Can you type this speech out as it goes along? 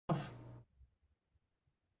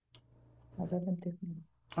ด้วยบันทึก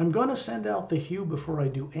I'm going to send out the hue before I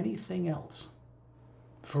do anything else.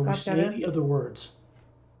 ส Before ก we อตจะ say เริ่ม any other words.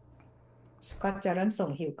 ส่ง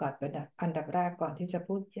ฮิวก่อนเป็นอันดับแรกก่อนที่จะ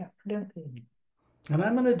พูดเรื่องอื่น And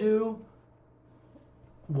I'm going to do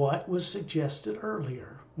what was suggested earlier,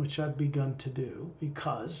 which I've begun to do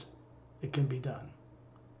because it can be done.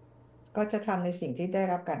 ก็จะทำในสิ่งที่ได้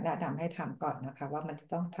รับการแนะนำให้ทำก่อนนะคะว่ามันจะ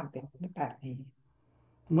ต้องทำเป็นแบบนี้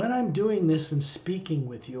When I'm doing this and speaking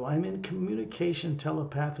with you, I'm in communication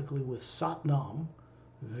telepathically with Satnam,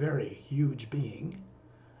 very huge being,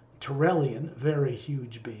 Torellian, very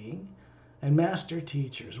huge being, and master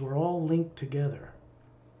teachers. We're all linked together.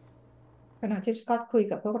 ขณะที่สกอตคุย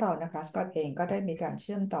กับพวกเรานะคะสกอตเองก็ได้มีการเ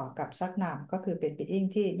ชื่อมต่อกับซักนามก็คือเป็นบีอิง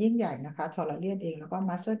ที่ยิ่งใหญ่นะคะทอร์เรียนเองแล้วก็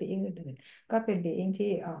มาสเตอร์บีอิงอื่นๆก็เป็นบีอิง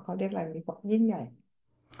ที่เขาเรียกอะไรมีความยิ่งใหญ่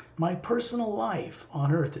My personal life on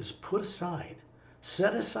earth is put aside,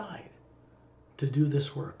 set aside to do this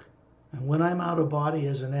work. And when I'm out of body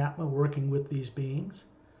as an Atma working with these beings,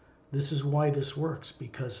 this is why this works,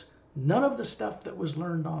 because none of the stuff that was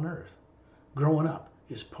learned on earth growing up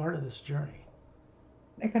is part of this journey.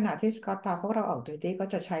 ในขณะที่สกอตพาพวกเราออกดิวตี้ก็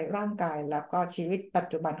จะใช้ร่างกายแล้วก็ชีวิตปัจ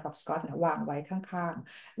จุบันของสกอตวางไว้ข้าง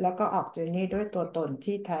ๆแล้วก็ออกดิวตี้ด้วยตัวตน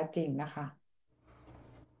ที่แท้จริงนะคะ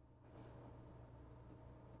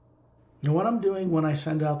Now, what I'm doing when I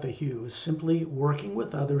send out the hue is simply working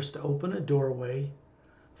with others to open a doorway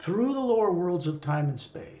through the lower worlds of time and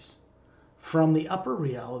space, from the upper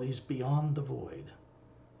realities beyond the void.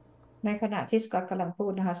 ในขณะที่สกอตกำลังพู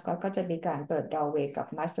ดนะคะสกอตก็จะมีการเปิดดอเวย์กับ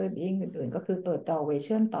มาสเตอร์บีอิงอื่นๆก็คือเปิดดอเวย์เ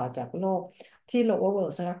ชื่อมต่อจากโลกที่ lower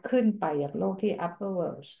world ขึ้นไปยังโลกที่ upper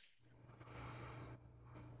world.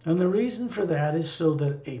 And the reason for that is so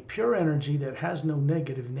that a pure energy that has no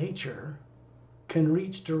negative nature can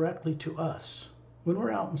reach directly to us when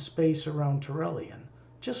we're out in space around Torellian,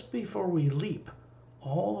 just before we leap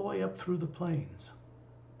all the way up through the planes.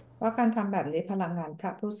 ว่าการทำแบบนี้พลังงานพร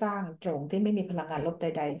ะผู้สร้างตรงที่ไม่มีพลังงานลบใ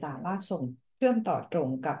ดๆสามารถส่งเชื่อมต่อตรง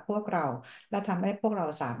กับพวกเราและทำให้พวกเรา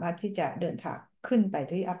สามารถที่จะเดินทางขึ้นไป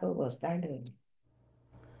ที่ upper world ได้เลย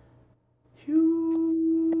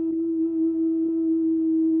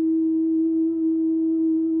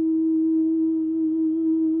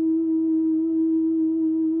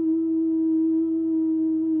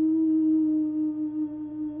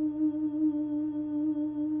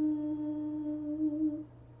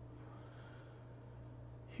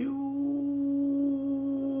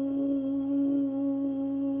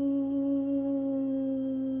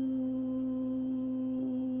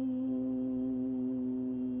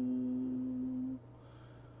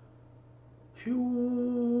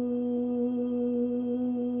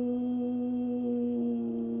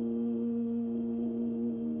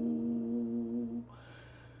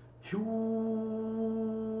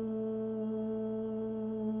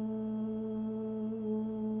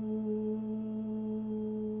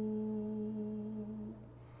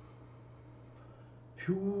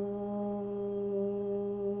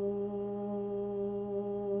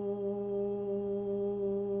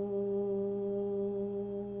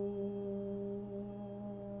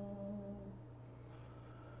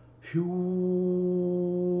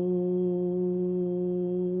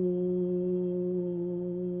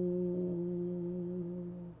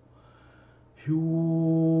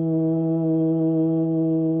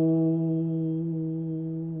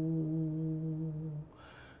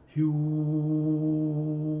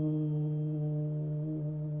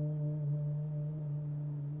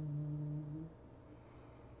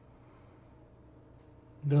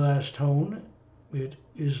The last tone, it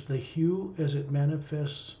is the hue as it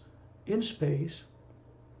manifests in space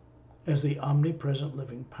as the omnipresent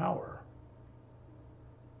living power.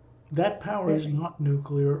 That power is not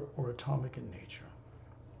nuclear or atomic in nature.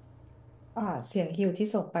 เสียงฮิวที่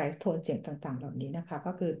ส่งไปโทนเสียงต่างๆเหล่านี้นะคะ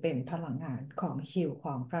ก็คือเป็นพลังงานของฮิวข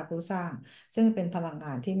องพระผู้สร้างซึ่งเป็นพลังง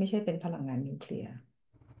านที่ไม่ใช่เป็นพลังงานนิวเคลียร์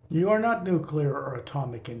You are not nuclear or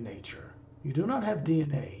atomic in nature. You do not have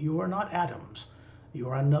DNA. You are not atoms. You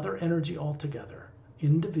are another energy altogether,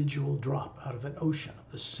 individual drop out of an ocean of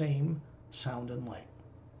the same sound and light.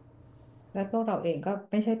 และพวกเราเองก็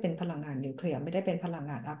ไม่ใช่เป็นพลังงานนิวเคลียร์ไม่ได้เป็นพลัง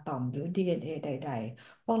งานอะตอมหรือ DNA ใด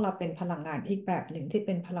ๆพวกเราเป็นพลังงานอีกแบบหนึ่งที่เ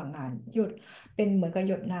ป็นพลังงานหยดเป็นเหมือนกับ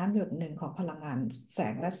หยดน้ำหยดหนึ่งของพลังงานแส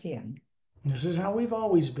งและเสียง This is how we've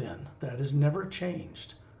always been. That has never changed.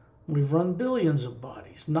 We've run billions of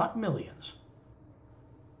bodies, not millions.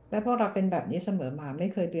 และพวกเราเป็นแบบนี้เสมอมาไม่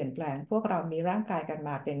เคยเปลี่ยนแปลงพวกเรามีร่างกายกันม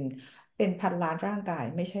าเป็นพันล้านร่างกาย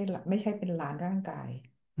ไม่ใช่เป็นล้านร่างกาย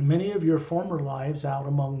Many of your former lives out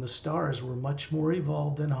among the stars were much more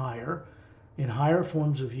evolved and higher, in higher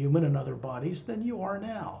forms of human and other bodies than you are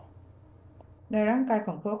now. ในร่างกายข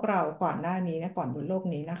องพวกเราก่อนหน้านี้นะก่อนบนโลก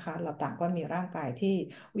นี้นะคะเราต่างก็มีร่างกายที่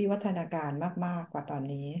วิวัฒนาการมากๆกว่าตอน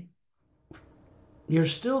นี้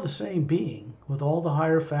You're still the same being with all the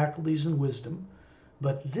higher faculties and wisdom,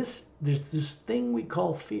 but there's this thing we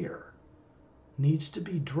call fear needs to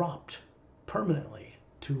be dropped permanently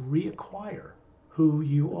to reacquire who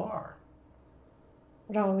you are.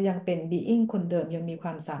 เรายังเป็น being คนเดิมยังมีคว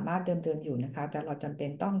ามสามารถเดิมๆอยู่นะคะแต่เราจำเป็น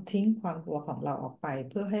ต้องทิ้งความกลัวของเราออกไป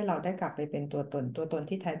เพื่อให้เราได้กลับไปเป็นตัวตน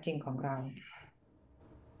ที่แท้จริงของเรา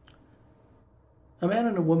A man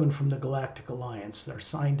and a woman from the Galactic Alliance, they're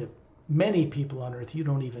signed to many people on Earth you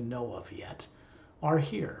don't even know of yet, are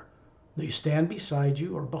here. They stand beside you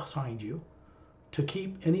or behind you to keep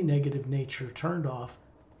any negative nature turned off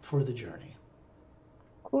for the journey.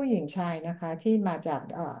 ผู้หญิงชายนะคะที่มาจาก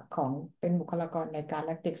ของเป็นบุคลากรในการแ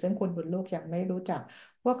ลกติกซึ่งคุณบุญลูกยังไม่รู้จัก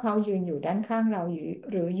พวกเขายืนอยู่ด้านข้างเราอยู่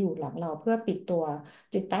หรืออยู่หลังเราเพื่อปิดตัว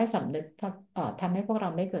จิตใต้สำนึกทำให้พวกเรา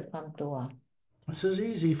ไม่เกิดความกลัว This is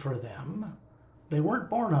easy for them. They weren't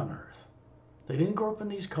born on Earth. They didn't grow up in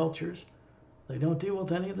these cultures. They don't deal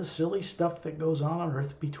with any of the silly stuff that goes on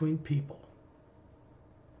Earth between people.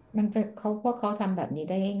 มันเป็นพวกเขาทำแบบนี้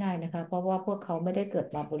ได้ง่ายๆนะคะเพราะว่าพวกเขาไม่ได้เกิด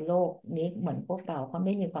มาบนโลกนี้เหมือนพวกเราเขาไ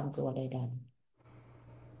ม่มีความกลัวใด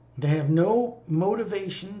They have no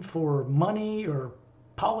motivation for money or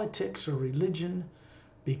politics or religion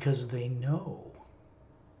because they know.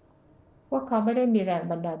 ๆพวกเขาไม่ได้มีแรง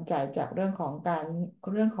บันดาลใจจากเรื่องขอ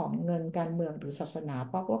งเงินการเมืองหรือศาสนาเ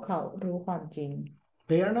พราะพวกเขารู้ความจริง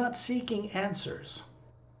They are not seeking answers.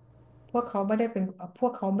 พวกเขาไม่ได้เป็นพว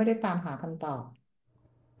กเขาไม่ได้ตามหาคำตอบ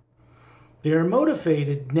They are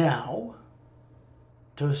motivated now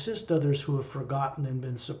to assist others who have forgotten and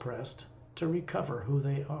been suppressed to recover who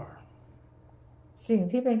they are. สิ่ง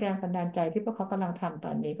ที่เป็นแรงบันดาลใจที่พวกเขากำลังทำต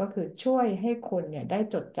อนนี้ก็คือช่วยให้คนเนี่ยได้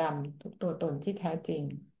จดจำทุกตัวตนที่แท้จริง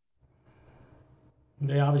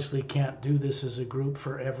They obviously can't do this as a group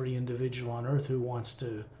for every individual on earth who wants to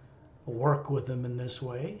work with them in this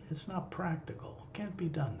way. It's not practical. It can't be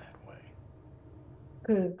done that way.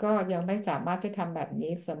 คือก็ยังไม่สามารถจะทำแบบ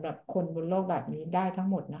นี้สำหรับคนบนโลกแบบนี้ได้ทั้ง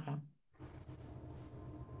หมดนะคะ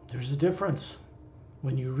There's a difference.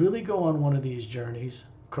 When you really go on one of these journeys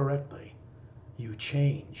correctly, you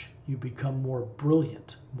change. You become more brilliant,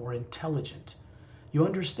 more intelligent. You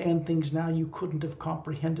understand things now you couldn't have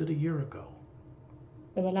comprehended a year ago.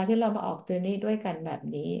 แต่เวลาที่เรามาออกเจอร์นี่ด้วยกันแบบ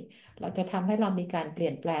นี้เราจะทำให้เรามีการเปลี่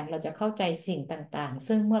ยนแปลงเราจะเข้าใจสิ่งต่างๆ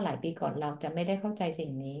ซึ่งเมื่อหลายปีก่อนเราจะไม่ได้เข้าใจสิ่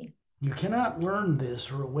งนี้ You cannot learn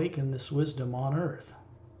this or awaken this wisdom on earth.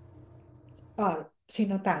 เอ่อสิ่ง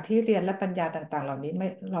ต่างๆที่เรียนและปัญญาต่างๆเหล่านี้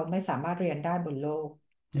เราไม่สามารถเรียนได้บนโลก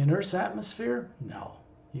In Earth's atmosphere? No.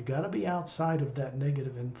 You got to be outside of that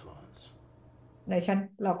negative influence. ในชั้น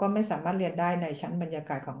เราก็ไม่สามารถเรียนได้ในชั้นบรรยา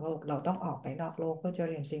กาศของโลกเราต้องออกไปนอกโลกเพื่อจะ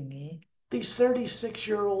เรียนสิ่งนี้ These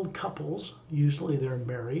 36-year-old couples, usually they're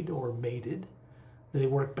married or mated, they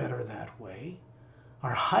work better that way,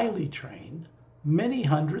 are highly trained, many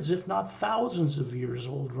hundreds, if not thousands of years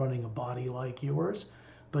old, running a body like yours,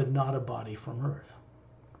 but not a body from Earth.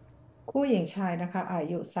 คู่หญิงชายนะคะอา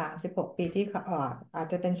ยุ36ปีที่เขาอาจ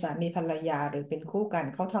จะเป็นสามีภรรยาหรือเป็นคู่กัน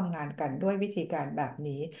เขาทำงานกันด้วยวิธีการแบบ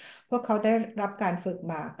นี้พวกเขาได้รับการฝึก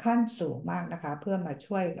มาขั้นสูงมากนะคะเพื่อมา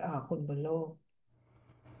ช่วยคุณบนโลก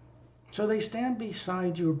So they stand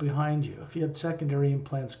beside you or behind you. If you had secondary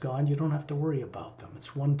implants gone, you don't have to worry about them.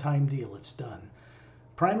 It's one-time deal. It's done.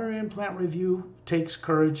 Primary implant review takes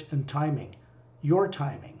courage and timing. Your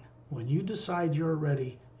timing. When you decide you're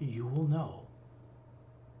ready, you will know.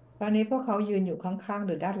 ตอนนี้พวกเขายืนอยู่ข้างๆห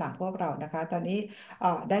รือด้านหลังพวกเรานะคะตอนนี้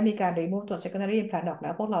ได้มีการ remove ตัว secondary implant ออกแล้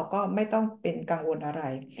วพวกเราก็ไม่ต้องเป็นกังวลอะไร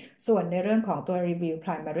ส่วนในเรื่องของตัว review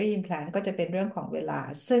primary implant ก็จะเป็นเรื่องของเวลา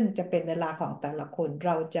ซึ่งจะเป็นเวลาของแต่ละคนเ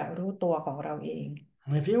ราจะรู้ตัวของเราเอง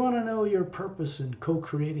If you want to know your purpose in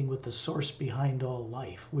co-creating with the source behind all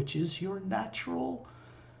life, which is your natural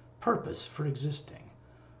purpose for existing,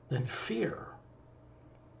 then fear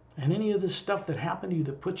and any of the stuff that happened to you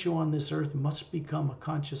that put you on this earth must become a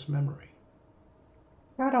conscious memory.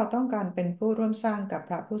 ถ้าเราต้องการเป็นผู้ร่วมสร้างกับพ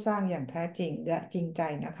ระผู้สร้างอย่างแท้จริงและจริงใจ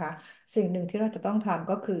นะคะสิ่งหนึ่งที่เราจะต้องทำ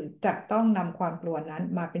ก็คือจะต้องนำความกลัวนั้น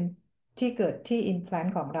มาเป็นที่เกิดที่ implant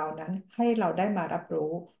ของเรานั้นให้เราได้มารับ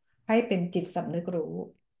รู้ให้เป็นจิตสำนึกรู้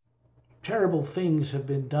Terrible things have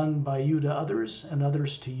been done by you to others and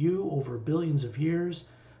others to you over billions of years,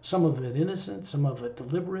 some of it innocent, some of it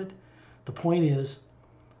deliberate. The point is,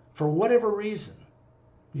 for whatever reason,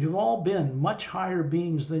 you've all been much higher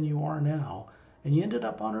beings than you are now, and you ended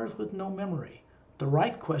up on earth with no memory. The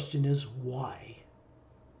right question is why?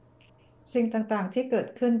 สิ่งต่างๆที่เกิด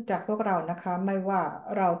ขึ้นจากพวกเรานะคะไม่ว่า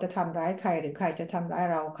เราจะทำร้ายใครหรือใครจะทำร้าย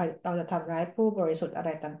เราจะทำร้ายผู้บริสุทธิ์อะไร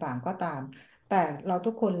ต่างๆก็ตาม แต่เรา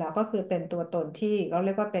ทุกคนแล้วก็คือเป็นตัวตนที่เราเ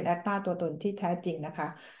รียกว่าเป็นแอตมาตัวตนที่แท้จริงนะคะ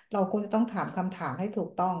เราควรจะต้องถามคำถามให้ถูก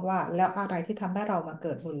ต้องว่าแล้วอะไรที่ทำให้เรามาเ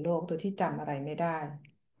กิดบนโลกโดยที่จำอะไรไม่ได้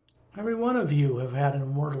Every one of you have had an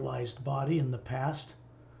immortalized body in the past.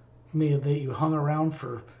 Maybe that you hung around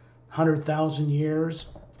for 100,000 years,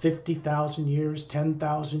 50,000 years,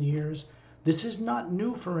 10,000 years. This is not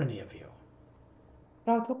new for any of you. เ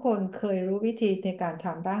ราทุกคนเคยรู้วิธีในการท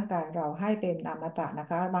ำร่างกายเราให้เป็นอมตะนะ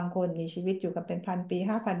คะบางคนมีชีวิตอยู่กันเป็น1,000 ปี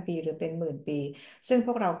5,000 ปีหรือเป็น10,000 ปีซึ่งพ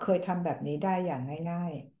วกเราเคยทำแบบนี้ได้อย่างง่า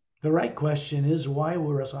ย The right question is, why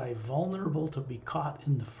was I vulnerable to be caught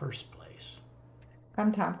in the first place? ๆค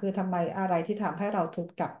ำถามคือทำไมอะไรที่ทำให้เราถูก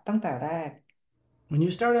จับตั้งแต่แรก When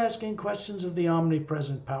you start asking questions of the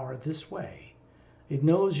omnipresent power this way, it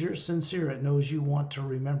knows you're sincere. It knows you want to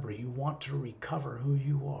remember. You want to recover who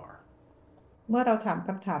you are. เมื่อเราถามค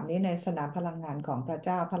ำถามนี้ในสนามพลังงานของพระเ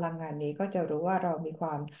จ้าพลังงานนี้ก็จะรู้ว่าเรามีคว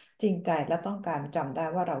ามจริงใจและต้องการจำได้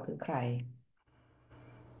ว่าเราคือใคร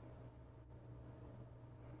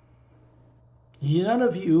None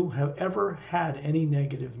of you have ever had any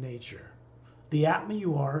negative nature. The Atma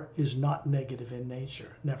you are is not negative in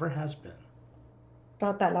nature, never has been. เรา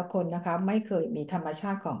แต่ละคนนะคะไม่เคยมีธรรมช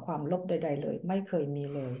าติของความลบใดๆเลยไม่เคยมี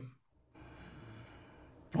เลย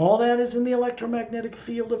All that is in the electromagnetic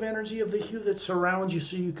field of energy of the hue that surrounds you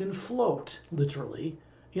so you can float, literally,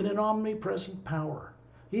 in an omnipresent power.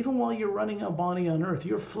 Even while you're running a body on earth,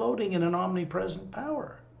 you're floating in an omnipresent power.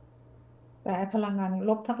 แต่พลังงาน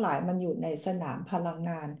ลบทั้งหลายมันอยู่ในสนามพลัง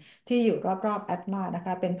งานที่อยู่รอบๆแอตมานะค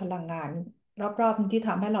ะเป็นพลังงานรอบๆที่ท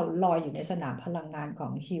ำให้เราลอยอยู่ในสนามพลังงานขอ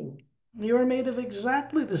งฮิว You are made of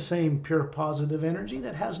exactly the same pure positive energy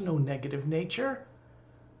that has no negative nature.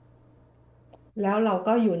 แล้วเรา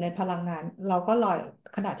ก็อยู่ในพลังงานเราก็ลอย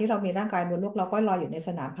ขณะที่เรามีร่างกายบนโลกเราก็ลอยอยู่ในส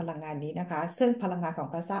นามพลังงานนี้นะคะซึ่งพลังงานของ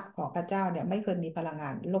พระเจ้าเนี่ยไม่เคยมีพลังงา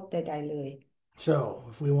นลบใดๆเลย So,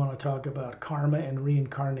 if we want to talk about karma and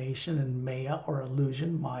reincarnation and maya or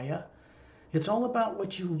illusion, Maya, it's all about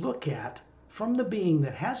what you look at from the being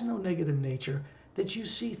that has no negative nature, that you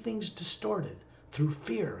see things distorted through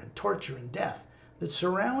fear and torture and death that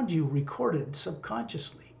surround you, recorded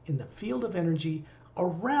subconsciously in the field of energy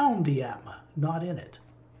around the Atma, not in it.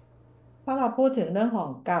 ถ้าเราพูดถึงเรื่องของ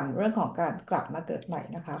กรรมเรื่องของการกลับมาเกิดใหม่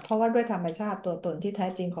นะคะเพราะว่าด้วยธรรมชาติตัวตนที่แท้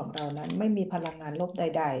จริงของเรานั้นไม่มีพลังงานลบใ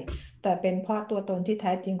ดๆแต่เป็นเพราะตัวตนที่แ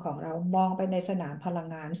ท้จริงของเรามองไปในสนามพลัง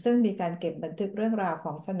งานซึ่งมีการเก็บบันทึกเรื่องราวข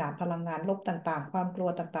องสนามพลังงานลบต่างๆความกลัว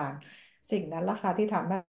ต่างๆสิ่งนั้นล่ะค่ะที่ทำ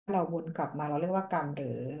ให้เราวนกลับมาเราเรียกว่ากรรมห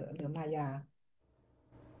รือมายา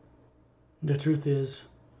The truth is,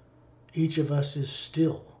 each of us is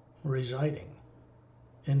still residing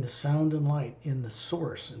in the sound and light, in the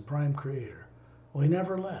source and prime creator. We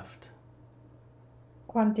never left.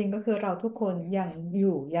 ความจริงก็คือเราทุกคน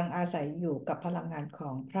ยังอาศัยอยู่กับพลังงานขอ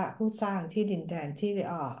งพระผู้สร้างที่ดินแดนที่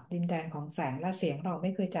ดินแดนของแสงและเสียงเราไ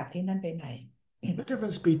ม่เคยจากที่นั่นไปไหน The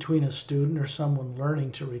difference between a student or someone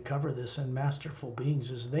learning to recover this and masterful beings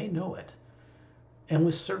is they know it, and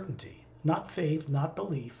with certainty, not faith, not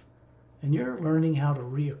belief, and you're learning how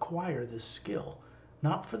to reacquire this skill,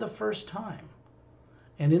 not for the first time.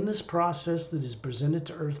 And in this process that is presented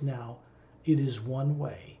to Earth now, it is one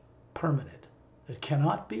way, permanent. It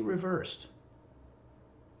cannot be reversed.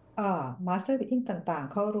 มาสเตอร์อิงต่าง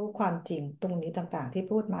ๆเขารู้ความจริงตรงนี้ต่างๆที่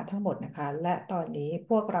พูดมาทั้งหมดนะคะและตอนนี้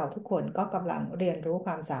พวกเราทุกคนก็กำลังเรียนรู้ค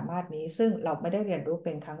วามสามารถนี้ซึ่งเราไม่ได้เรียนรู้เ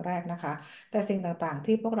ป็นครั้งแรกนะคะแต่สิ่งต่างๆ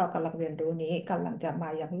ที่พวกเรากำลังเรียนรู้นี้กำลังจะมา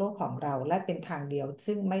ยังโลกของเราและเป็นทางเดียว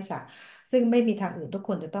ซึ่งไม่มีทางอื่นทุกค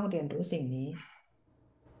นจะต้องเรียนรู้สิ่งนี้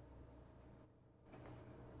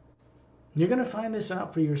You're going to find this out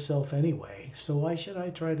for yourself anyway, so why should I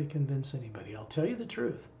try to convince anybody? I'll tell you the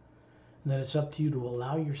truth. And then it's up to you to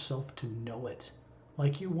allow yourself to know it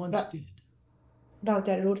like you once did. เราจ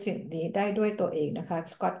ะรู้สิ่งนี้ได้ด้วยตัวเองนะคะ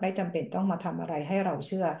สกอตไม่จำเป็นต้องมาทำอะไรให้เราเ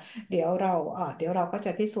ชื่อเดี๋ยวเราก็จ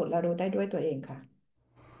ะพิสูจน์และรู้ได้ด้วยตัวเองค่ะ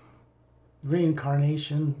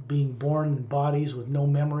Reincarnation, being born in bodies with no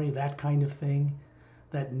memory, that kind of thing,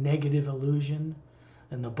 that negative illusion,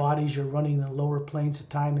 and the bodies you're running in the lower planes of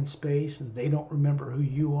time and space, and they don't remember who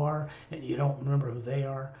you are, and you don't remember who they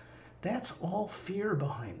are. That's all fear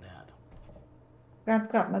behind that. การ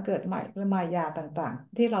กลับมาเกิดใหม่หรือมายาต่าง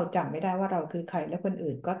ๆที่เราจำไม่ได้ว่าเราคือใครและคน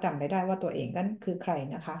อื่นก็จำไม่ได้ว่าตัวเองนั้นคือใคร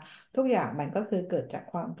นะคะทุกอย่างมันก็คือเกิดจาก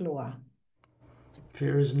ความกลัว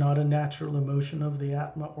Fear is not a natural emotion of the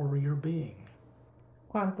Atma or your being.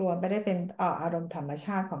 ความกลัวไม่ได้เป็นอารมณ์ธรรมช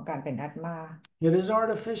าติของการเป็นอาตมา It is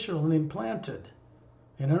artificial and implanted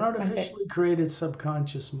in an มันเป็น artificially created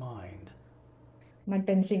subconscious mind. มันเ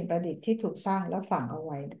ป็นสิ่งประดิษฐ์ที่ถูกสร้างและฝังเอาไ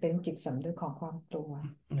ว้เป็นจิตสำนึกของความกลัว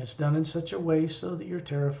And it's done in such a way so that you're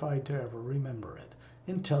terrified to ever remember it.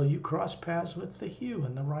 until you cross paths with the hue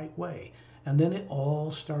in the right way. And then it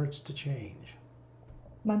all starts to change.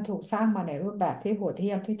 มันถูกสร้างมาในรูปแบบที่โหดเ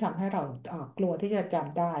หี้ยมที่ทำให้เรากลัวที่จะจ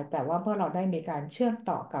ำได้แต่ว่าเมื่อเราได้มีการเชื่อม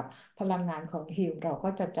ต่อกับพลังงานของฮิวเราก็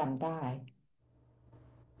จะจำได้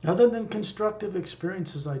Other than constructive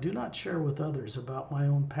experiences, I do not share with others about my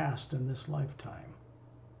own past in this lifetime.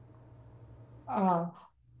 เอ่อ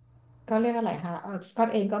ก็เรียกอะไรฮะสกอต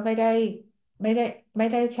เองก็ไม่ได้ไม่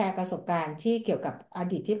ได้แชร์ประสบการณ์ที่เกี่ยวกับอ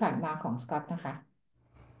ดีตที่ผ่านมาของสกอตนะคะ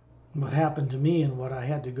What happened to me and what I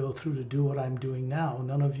had to go through to do what I'm doing now,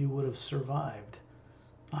 none of you would have survived.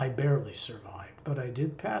 I barely survived, but I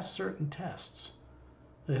did pass certain tests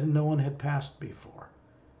that no one had passed before.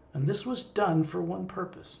 And this was done for one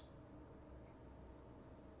purpose.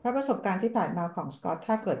 เพราะประสบการณ์ที่ผ่านมาของสกอต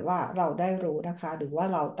ถ้าเกิดว่าเราได้รู้นะคะหรือว่า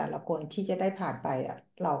เราแต่ละคนที่จะได้ผ่านไป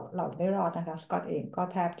เราไม่รอดนะคะสกอตเองก็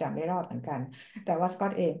แทบจะไม่รอดเหมือนกันแต่ว่าสกอ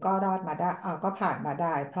ตเองก็รอดมาได้ก็ผ่านมาไ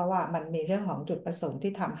ด้เพราะว่ามันมีเรื่องของจุดประสงค์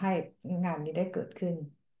ที่ทำให้งานนี้ได้เกิดขึ้น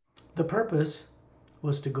The purpose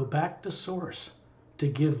was to go back to source, to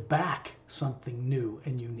give back something new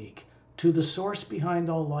and unique to the source behind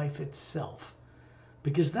all life itself,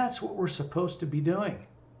 because that's what we're supposed to be doing.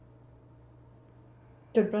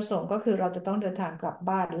 จุดประสงค์ก็คือเราจะต้องเดินทางกลับ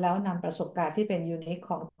บ้านแล้วนำประสบการณ์ที่เป็นยูนิค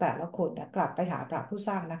ของแต่ละคนเนี่ยกลับไปหาพระผู้ส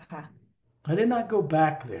ร้างนะคะ I did not go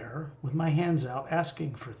back there with my hands out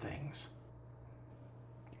asking for things.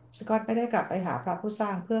 สกอตไม่ได้กลับไปหาพระผู้สร้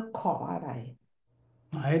างเพื่อขออะไร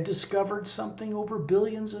I had discovered something over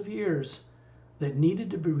billions of years that needed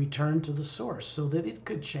to be returned to the source so that it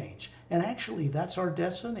could change. And actually, that's our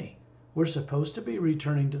destiny. We're supposed to be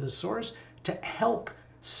returning to the source to help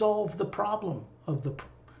solve the problem of the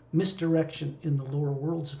misdirection in the lower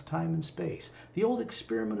worlds of time and space. The old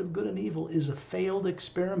experiment of good and evil is a failed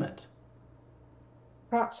experiment.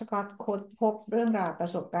 เพราะสกอตค้นพบเรื่องราวปร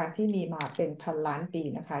ะสบการณ์ที่มีมาเป็นพันล้านปี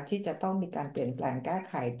นะคะที่จะต้องมีการเปลี่ยนแปลงแก้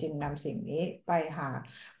ไขจึงนำสิ่งนี้ไ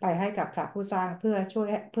ปให้กับพระผู้สร้างเพื่อช่วย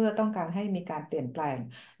เพื่อต้องการให้มีการเปลี่ยนแปลง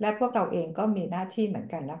และพวกเราเองก็มีหน้าที่เหมือน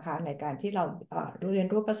กันนะคะในการที่เราเรียน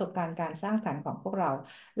รู้ประสบการณ์การสร้างสรรค์ของพวกเรา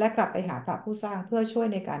และกลับไปหาพระผู้สร้างเพื่อช่วย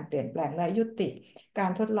ในการเปลี่ยนแปลงและยุติกา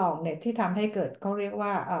รทดลองเนี่ยที่ทำให้เกิดเขาเรียกว่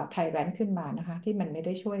าไทแรนต์ขึ้นมานะคะที่มันไม่ไ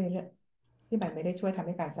ด้ช่วยในเรื่องที่มันไม่ได้ช่วยทำใ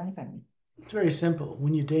ห้การสร้างสรรค์ It's very simple.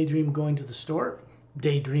 When you daydream going to the store,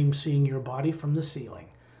 daydream seeing your body from the ceiling.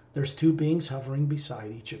 There's two beings hovering beside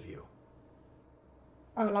each of you.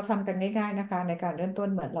 เราทำกันง่ายๆนะคะในการเริ่มต้น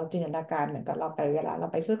เหมือนเราจินตนาการเหมือนกับเราไปเวลาเรา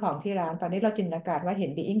ไปซื้อของที่ร้านตอนนี้เราจินตนาการว่าเห็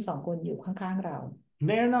นบีอิงสองคนอยู่ข้างๆเรา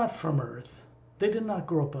They are not from Earth. They did not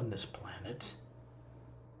grow up on this planet.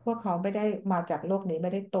 พวกเขาไม่ได้มาจากโลกนี้ไ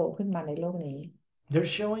ม่ได้โตขึ้นมาในโลกนี้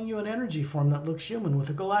They're showing you an energy form that looks human with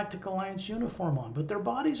a Galactic Alliance uniform on, but their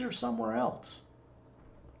bodies are somewhere else.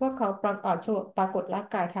 พวกเขาปรากฏร่าง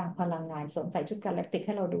กายทางพลังงานสวมใส่ชุดกาแล็กติกใ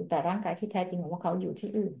ห้เราดูแต่ร่างกายที่แท้จริงของพวกเขาอยู่ที่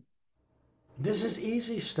อื่น This is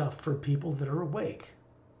easy stuff for people that are awake.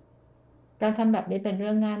 การทำแบบนี้เป็นเ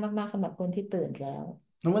รื่องง่ายมากๆสำหรับคนที่ตื่นแล้ว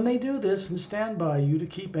And when they do this and stand by you to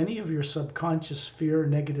keep any of your subconscious fear or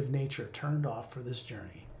negative nature turned off for this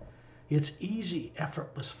journey, it's easy,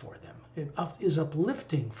 effortless for them. It is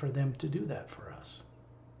uplifting for them to do that for us.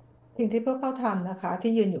 สิ่งที่พวกเขาทำนะคะ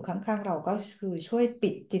ที่ยืนอยู่ข้างๆเราก็คือช่วยปิ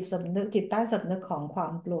ดจิตสำนึกจิตใต้สำนึกของควา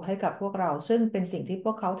มกลัวให้กับพวกเราซึ่งเป็นสิ่งที่พ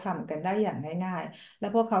วกเขาทำกันได้อย่างง่ายๆและ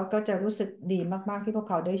พวกเขาก็จะรู้สึกดีมากๆที่พวก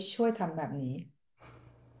เขาได้ช่วยทำแบบนี้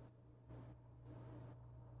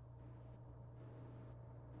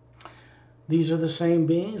These are the same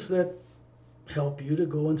beings that help you to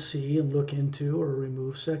go and see and look into or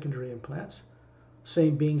remove secondary implants.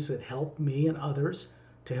 Same beings that help me and others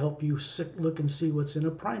to help you look and see what's in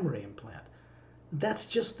a primary implant. That's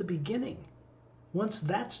just the beginning. Once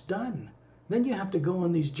that's done, then you have to go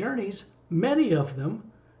on these journeys, many of them,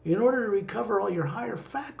 in order to recover all your higher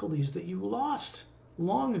faculties that you lost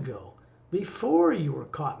long ago before you were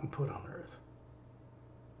caught and put on earth.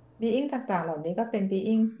 บีอิงต่างๆเหล่านี้ก็เป็นบี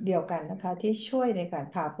อิงเดียวกันนะคะที่ช่วยในการ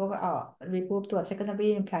พาพวกเราremove ตัว secondary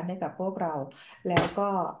implant ให้กับพวกเราแล้วก็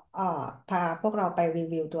พาพวกเราไปรี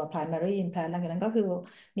วิวตัว primary implant หลังจากนั้นก็คือ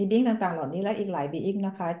มีบีอิงต่างๆเหล่านี้และอีกหลายบีอิงน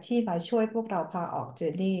ะคะที่มาช่วยพวกเราพาออก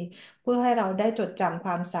journey เพื่อให้เราได้จดจำค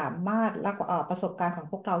วามสามารถและประสบการณ์ของ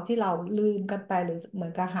พวกเราที่เราลืมกันไปหรือเหมือ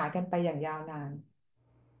นกับหายกันไปอย่างยาวนาน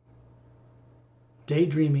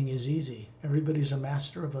Daydreaming is easy. Everybody's a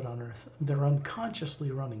master of it on earth. They're unconsciously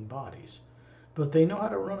running bodies. But they know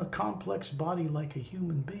how to run a complex body like a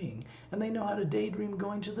human being, and they know how to daydream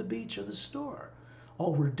going to the beach or the store.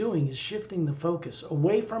 All we're doing is shifting the focus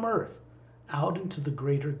away from earth, out into the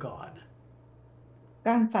greater God. ก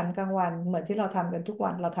ารฝันกลางวันเหมือนที่เราทำกันทุกวั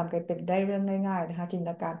นเราทำกันเป็นได้เรื่องง่ายๆนะคะจินต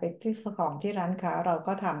นาการไปที่ของที่ร้านค้าเรา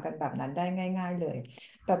ก็ทำกันแบบนั้นได้ง่ายๆเลย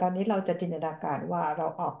แต่ตอนนี้เราจะจินตนาการว่าเรา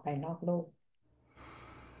ออกไปนอกโลก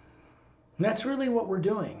And that's really what we're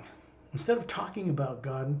doing. Instead of talking about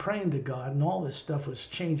God and praying to God and all this stuff which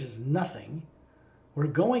changes nothing,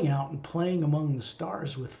 we're going out and playing among the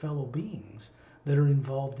stars with fellow beings that are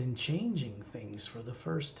involved in changing things for the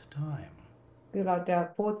first time. คือเราจะ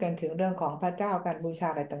พูดกันถึงเรื่องของพระเจ้าการบูชา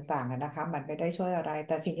อะไรต่างๆอะนะคะมันไม่ได้ช่วยอะไรแ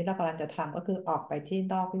ต่สิ่งที่เรากำลังจะทำก็คือออกไปที่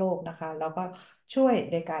นอกโลกนะคะแล้วก็ช่วย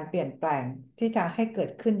ในการเปลี่ยนแปลงที่จะให้เกิ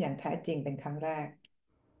ดขึ้นอย่างแท้จริงเป็นครั้งแรก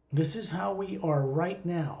This is how we are right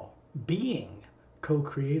now, being co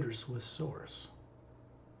creators with Source.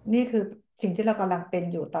 นี่คือสิ่งที่เรากำลังเป็น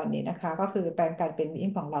อยู่ตอนนี้นะคะก็คือแปลงการเป็นอิง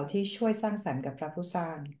ของเราที่ช่วยสร้างสรรค์กับพระผู้สร้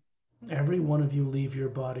าง Every one of you leave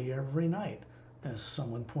your body every night. As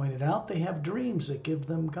someone pointed out, they have dreams that give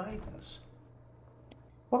them guidance.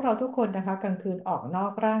 พวกเราทุกคนนะคะกลางคืนออกนอ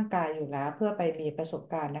กร่างกายอยู่แล้วเพื่อไปมีประสบ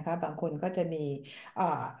การณ์นะคะบางคนก็จะมีเอ่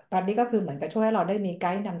อตอนนี้ก็คือเหมือนกับช่วยให้เราได้มีไก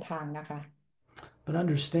ด์นำทางนะคะ But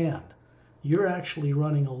understand, you're actually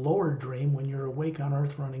running a lower dream when you're awake on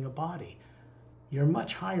earth running a body. You're a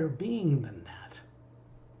much higher being than that.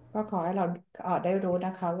 ก็ขอให้เราได้รู้น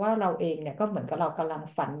ะคะว่าเราเองเนี่ยก็เหมือนกับเรากำลัง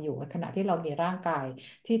ฝันอยู่ในขณะที่เรามีร่างกาย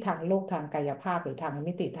ที่ทางโลกทางกายภาพหรือทาง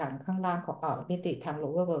มิติทางข้างล่างของมิติทาง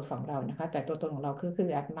lower world ของเรานะคะแต่ตัวตนของเราคือ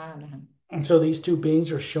แอตมานะคะ And so these two beings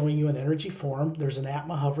are showing you an energy form. There's an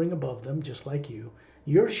Atma hovering above them, just like you.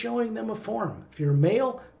 You're showing them a form. If you're a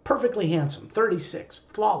male, perfectly handsome, 36,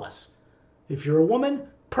 flawless. If you're a woman,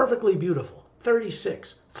 perfectly beautiful,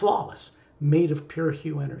 36, flawless, made of pure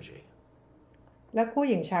hue energy. และผู้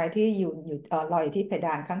หญิงชายที่อยู่ลอยที่เพด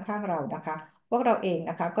านข้างๆเรานะคะพวกเราเอง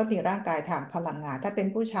นะคะก็มีร่างกายทางพลังงานถ้าเป็น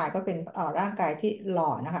ผู้ชายก็เป็นร่างกายที่หล่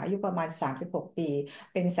อนะคะอายุประมาณ36ปี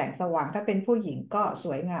เป็นแสงสว่างถ้าเป็นผู้หญิงก็ส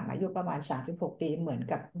วยงามอายุประมาณ36ปีเหมือน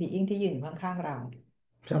กับบีอิงที่ยืนอยู่ข้างๆเรา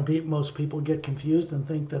Most people get confused and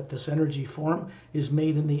think that this energy form is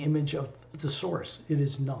made in the image of the source. It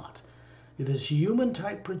is not. It is human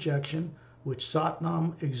type projection, which Satnam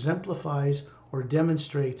exemplifies or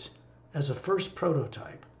demonstrates as a first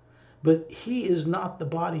prototype. But he is not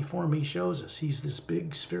the body form he shows us. He's this big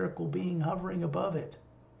spherical being hovering above it.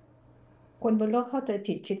 คนบนโลกเข้าใจ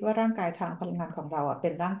ผิดคิดว่าร่างกายทางพลังงานของเราเป็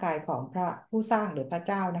นร่างกายของพระผู้สร้างหรือพระเ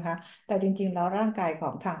จ้านะคะแต่จริงๆแล้วร่างกายขอ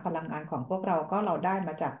งทางพลังงานของพวกเราก็เราได้ม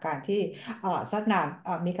าจากการที่ซัดนาม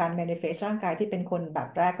มีการ manifest ร่างกายที่เป็นคนแบบ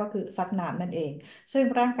แรกก็คือซัดนามนั่นเองซึ่ง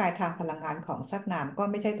ร่างกายทางพลังงานของซัดนามก็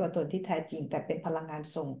ไม่ใช่ตัวตนที่แท้จริงแต่เป็นพลังงาน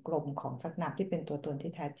ทรงกลมของซัดนามที่เป็นตัวตน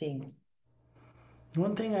ที่แท้จริง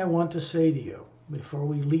One thing I want to say to you before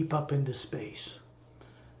we leap up into space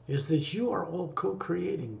is that you are all co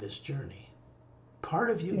creating this journey. Part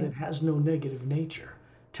of you that has no negative nature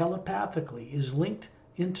telepathically is linked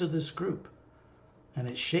into this group, and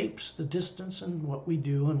it shapes the distance and what we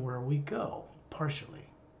do and where we go, partially.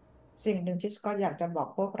 สิ่งหนึ่งที่ก็อยากจะบอก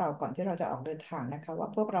พวกเราก่อนที่เราจะออกเดินทางนะคะว่า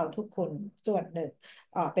พวกเราทุกคนส่วนหนึ่ง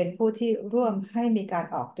เป็นผู้ที่ร่วมให้มีการ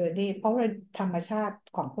ออกเจอร์นี่เพราะว่าธรรมชาติ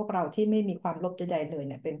ของพวกเราที่ไม่มีความลบใดๆเลยเ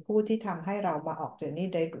นี่ยเป็นผู้ที่ทำให้เรามาออกเจอร์นี่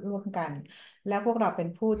ได้ร่วมกันและพวกเราเป็น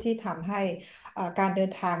ผู้ที่ทำให้การเดิ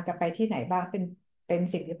นทางจะไปที่ไหนบ้างเป็น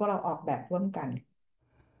สิ่งที่พวกเราออกแบบร่วมกัน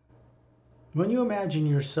When you imagine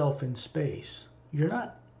yourself in space, you're not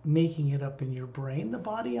making it up in your brain. The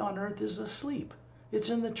body on Earth is asleep, it's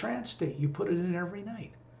in the trance state. You put it in every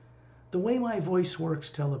night. The way my voice works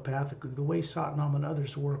telepathically, the way Satnam and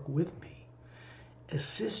others work with me,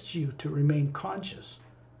 assists you to remain conscious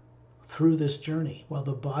through this journey while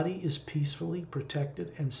the body is peacefully protected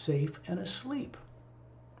and safe and asleep.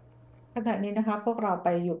 ขณะนี้นะคะพวกเราไป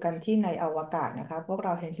อยู่กันที่ในอวกาศนะคะพวกเร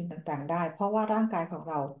าเห็นสิ่งต่างๆได้เพราะว่าร่างกายของ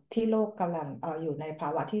เราที่โลกกำลังอยู่ในภา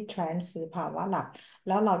วะที่ทรานส์คือภาวะหลับแ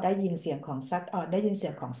ล้วเราได้ยินเสียงของได้ยินเสี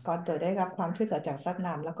ยงของสกอตโดยได้รับความช่วยเหลือจากซัดน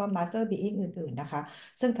ามแล้วก็มาสเตอร์บีอิงอื่นๆนะคะ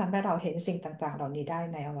ซึ่งทำให้เราเห็นสิ่งต่างๆเหล่านี้ได้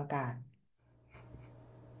ในอวกาศ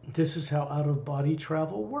This is how out of body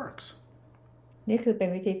travel works. นี่คือเป็น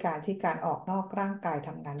วิธีการที่การออกนอกร่างกายท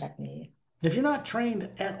ำงานแบบนี้ If you're not trained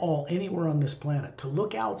at all anywhere on this planet to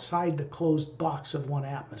look outside the closed box of one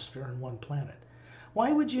atmosphere and one planet, why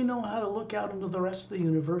would you know how to look out into the rest of the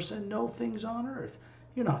universe and know things on Earth?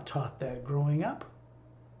 You're not taught that growing up.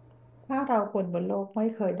 ถ้าเราคนบนโลกไม่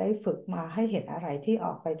เคยได้ฝึกมาให้เห็นอะไรที่อ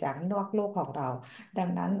อกไปจากนอกโลกของเราดัง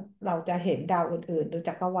นั้นเราจะเห็นดาวอื่นๆหรือ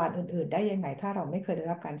จักรวาลอื่นๆได้ยังไงถ้าเราไม่เคยได้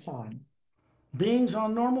รับการสอน Beings on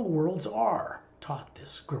normal worlds are taught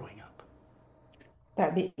this growing up. แต่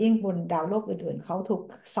บีอิงบนดาวโลกอื่นๆเขาถูก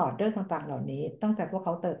สอนเรื่องต่างๆเหล่านี้ตั้งแต่พวกเข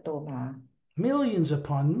าเติบโตมา Millions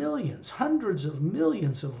upon millions, hundreds of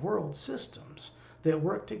millions of world systems that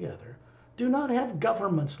work together do not have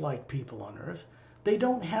governments like people on earth. They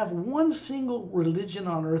don't have one single religion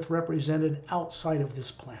on earth represented outside of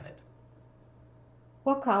this planet. พ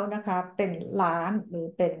วกเขานะคะเป็นล้านหรือ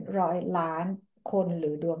เป็นร้อยล้านคนห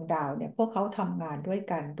รือดวงดาวเนี่ยพวกเขาทำงานด้วย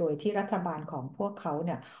กันโดยที่รัฐบาลของพวกเขาเ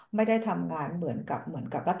นี่ยไม่ได้ทำงานเหมือน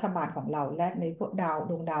กับรัฐบาลของเราและในพวก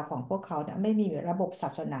ดวงดาวของพวกเขาเนี่ยไม่มีระบบศา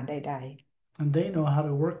สนาใดๆ And they know how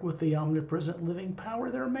to work with the omnipresent living power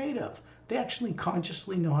they're made of. They actually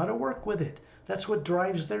consciously know how to work with it. That's what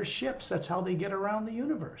drives their ships. That's how they get around the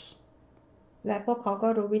universe. และพวกเขาก็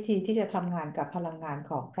รู้วิธีที่จะทำงานกับพลังงาน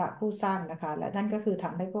ของพระผู้สร้างนะคะและนั่นก็คือท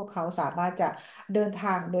ำให้พวกเขาสามารถจะเดินท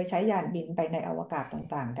างโดยใช้ยานบินไปในอวกาศ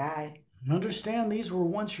ต่างๆได้Understand these were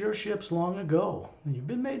once your ships long ago, and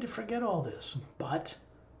you've been made to forget all this. But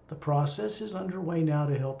the process is underway now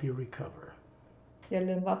to help you recover. อย่า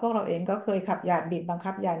ลืมว่าพวกเราเองก็เคยขับยานบินบัง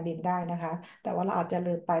คับยานบินได้นะคะแต่ว่าเราอาจจะ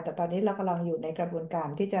ลืมไปแต่ตอนนี้เรากำลังอยู่ในกระบวนการ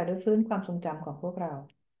ที่จะรื้อฟื้นความทรงจำของพวกเรา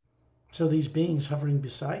So these beings hovering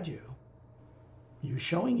beside you, you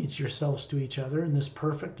showing yourselves to each other in this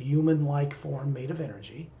perfect human-like form made of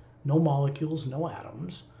energy, no molecules, no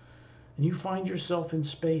atoms, and you find yourself in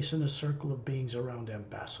space in a circle of beings around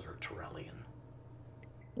Ambassador Turellian.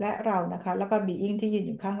 และเรานะคะแล้วก็บีอิงที่ยืนอ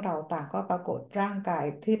ยู่ข้างเราต่างก็ปรากฏร่างกาย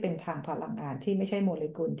ที่เป็นทางพลังงานที่ไม่ใช่โมเล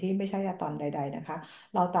กุลที่ไม่ใช่อะตอมใดๆนะคะ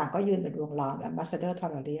เราต่างก็ยืนเป็นวงล้อม Ambassador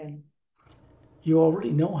Tallarian You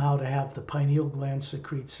already know how to have the pineal gland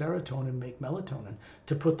secrete serotonin and make melatonin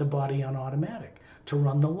to put the body on automatic, to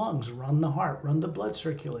run the lungs, run the heart, run the blood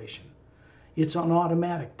circulation. It's on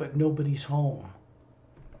automatic, but nobody's home.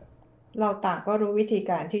 เราต่างก็รู้วิธี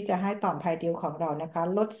การที่จะให้ต่อมไพทิลของเรานะคะ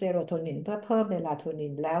ลดเซโรโทนินเพื่อเพิ่มเมลาโทนิ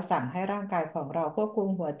นแล้วสั่งให้ร่างกายของเราควบคุม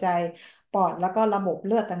หัวใจปอดแล้วก็ระบบเ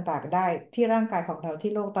ลือดต่างๆได้ที่ร่างกายของเรา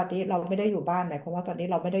ที่โลกตอนนี้เราไม่ได้อยู่บ้านหมายความว่าตอนนี้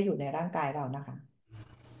เราไม่ได้อยู่ในร่างกายเรานะคะ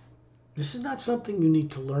This is not something you need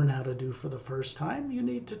to learn how to do for the first time. You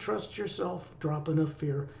need to trust yourself, drop enough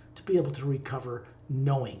fear to be able to recover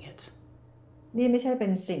knowing it. นี่ไม่ใช่เป็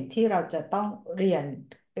นสิ่งที่เราจะต้องเรียน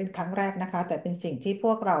เป็นครั้งแรกนะคะแต่เป็นสิ่งที่พ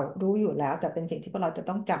วกเรารู้อยู่แล้วแต่เป็นสิ่งที่พวกเราจะ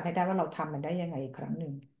ต้องจำให้ได้ว่าเราทำมันได้ยังไงอีกครั้งห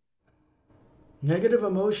นึ่ง Negative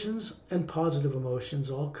emotions and positive emotions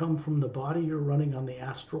all come from the body you're running on the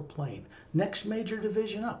astral plane. Next major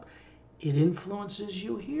division up. It influences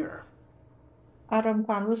you here. อารมณ์ค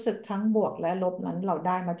วามรู้สึกทั้งบวกและลบนั้นเราไ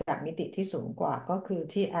ด้มาจากมิติที่สูงกว่าก็คือ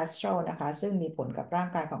ที่ astral นะคะซึ่งมีผลกับร่าง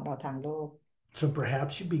กายของเราทางโลก So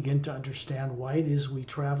perhaps you begin to understand why it is we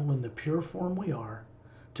travel in the pure form we are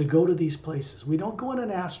to go to these places. We don't go in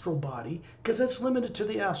an astral body because it's limited to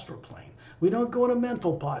the astral plane. We don't go in a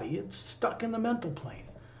mental body. It's stuck in the mental plane.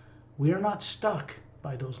 We are not stuck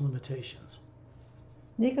by those limitations.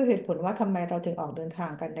 นี่คือเหตุผลว่าทำไมเราถึงออกเดินทา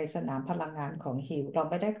งกันในสนามพลังงานของฮิวเรา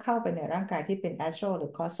ไม่ได้เข้าไปในร่างกายที่เป็น astral หรื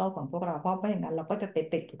อ causal ของพวกเราเพราะไม่อย่างนั้นเราก็จะไป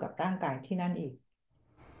ติดอยู่กับร่างกายที่นั่นอีก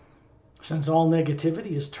Since all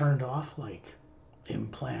negativity is turned off, like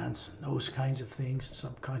implants and those kinds of things,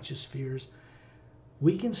 subconscious fears,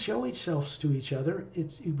 we can show ourselves to each other.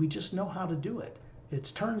 We just know how to do it. It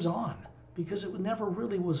turns on because it never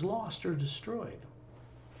really was lost or destroyed.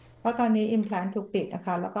 เพราะตอนนี้ implant ถูกปิดนะค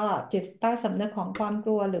ะแล้วก็จิตใต้สำนึกของความก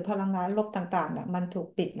ลัวหรือพลังงานลบต่างๆเนี่ยมันถูก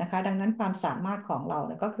ปิดนะคะดังนั้นความสามารถของเราเ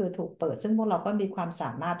นี่ยก็คือถูกเปิดซึ่งพวกเราก็มีความส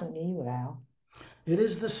ามารถตรงนี้อยู่แล้ว It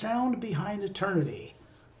is the sound behind eternity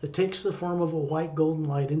that takes the form of a white golden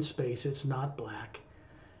light in space. It's not black.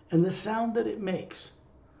 And the sound that it makes.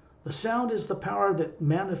 The sound is the power that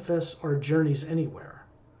manifests our journeys anywhere.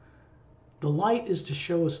 The light is to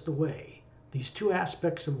show us the way. These two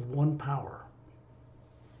aspects of one power.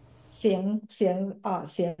 เสียงเสียง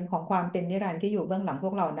เสียงของความเป็นนิรันดร์ที่อยู่เบื้องหลังพ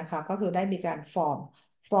วกเรานะคะก็คือได้มีการฟอ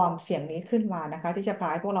ร์มเสียงนี้ขึ้นมานะคะที่จะพา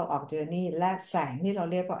ให้พวกเราออกเจอร์นี่และแสงที่เรา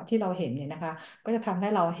เรียกว่าที่เราเห็นเนี่ยนะคะก็จะทำให้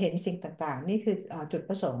เราเห็นสิ่งต่างๆนี่คือจุด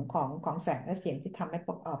ประสงค์ของแสงและเสียงที่ทำให้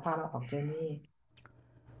พาเราออกเจอร์นี่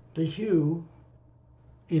The hue,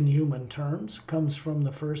 in human terms, comes from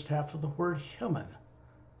the first half of the word human,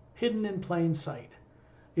 hidden in plain sight.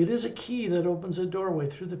 It is a key that opens a doorway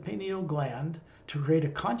through the pineal gland to create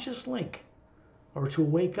a conscious link or to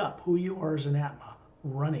wake up who you are as an Atma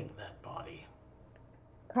running that body.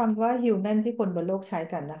 คำว่า human ที่คนบนโลกใช้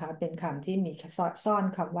กันนะคะเป็นคำที่มีซ่อน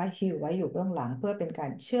คำว่า hue ไว้อยู่เบื้องหลังเพื่อเป็นกา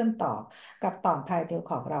รเชื่อมต่อกับต่อมภายใน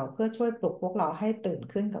ของเราเพื่อช่วยปลุกพวกเราให้ตื่น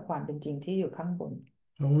ขึ้นกับความเป็นจริงที่อยู่ข้างบน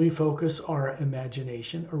When we focus our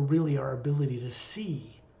imagination, or really our ability to see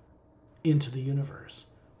into the universe,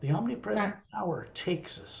 the กา omnipresent ร power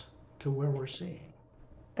takes us to where we're seeing.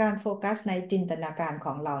 การโฟกัสในจินตนาการข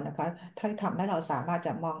องเรานะคะถ้าทำให้เราสามารถจ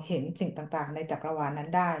ะมองเห็นสิ่งต่างๆในจักรวาลนั้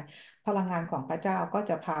นได้พลังงานของพระเจ้าก็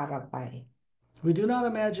จะพาเราไป We do not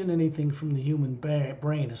imagine anything from the human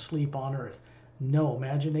brain asleep on earth. No,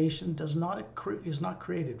 imagination is not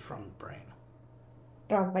created from the brain.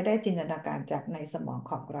เราไม่ได้จินตนาการจากในสมอง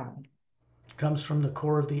ของเรา It comes from the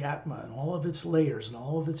core of the Atma and all of its layers and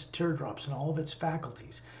all of its teardrops and all of its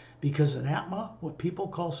faculties. Because an Atma, what people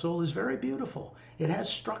call soul, is very beautiful. It has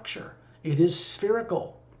structure. It is spherical.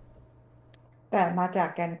 แต่มาจาก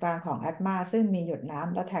แกนกลางของแอตมาซึ่งมีหยดน้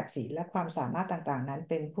ำและแถบสีและความสามารถต่างๆนั้น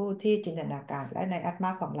เป็นผู้ที่จินตนาการและในแอตมา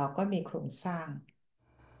ของเราก็มีโครงสร้าง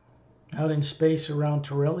Out in space around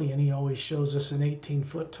Torellian, he always shows us an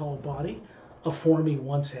 18-foot tall body, a form he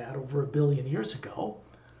once had over 1 billion years ago.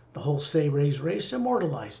 The whole Say-Rays race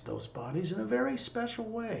immortalized those bodies in a very special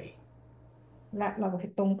way. และเรา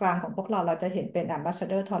ตรงกลางของพวกเราจะเห็นเป็น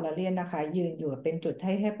Ambassador t o l e r a n นะคะยืนอยู่เป็นจุด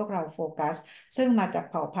ให้พวกเราโฟกัสซึ่งมาจาก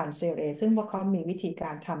เผ่าพันธุ์เซเรซึ่งพวกเขามีวิธีกา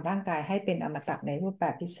รทำร่างกายให้เป็นอมตะในรูปแบ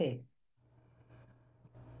บพิเศษ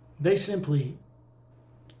They simply,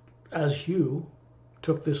 as you,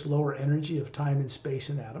 took this lower energy of time and space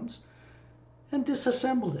and atoms and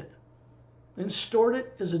disassembled it and stored it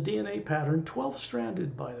as a DNA pattern, 12-stranded,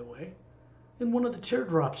 by the way, in one of the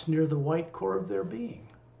teardrops near the white core of their being.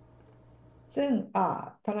 ซึ่ง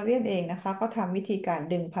ทอร์เรียนเองนะคะก็ทำวิธีการ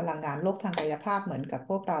ดึงพลังงานโลกทางกายภาพเหมือนกับ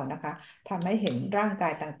พวกเรานะคะทำให้เห็นร่างกา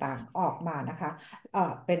ยต่างๆออกมานะคะ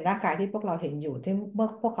เป็นร่างกายที่พวกเราเห็นอยู่ที่เมื่อ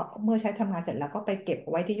พวกเขาเมื่อใช้ทำงานเสร็จแล้วก็ไปเก็บ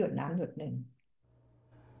ไว้ที่หยดน้ำหยดหนึ่ง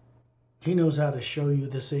He knows how to show you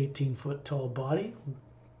this 18-foot tall body,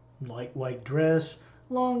 light white dress,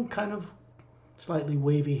 long kind of slightly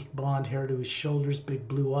wavy blonde hair to his shoulders, big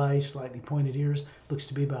blue eyes, slightly pointed ears, looks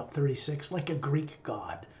to be about 36, like a Greek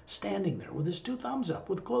god, standing there with his two thumbs up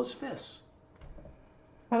with closed fists.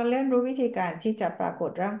 พอเราเล่นรู้วิธีการที่จะปราก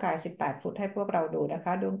ฏร่างกาย 18 ฟุตให้พวกเราดูนะค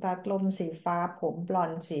ะดวงตากลมสีฟ้าผมบลอ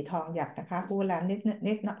นด์สีทองหยักนะคะหูแหลมนิด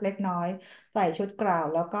เล็กน้อยใส่ชุดกราว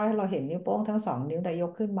แล้วก็ให้เราเห็นนิ้วโป้งทั้งสองนิ้วแต่ย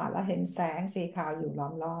กขึ้นมาแล้วเห็นแสงสีขาวอยู่ล้อ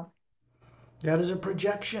มรอบ That is a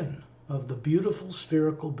projection of the beautiful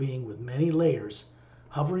spherical being with many layers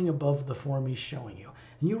hovering above the form he's showing you.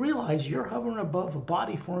 And you realize you're hovering above a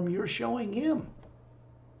body form you're showing him.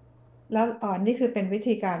 แล้วนี่คือเป็นวิ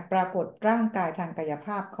ธีการปรากฏร่างกายทางกายภ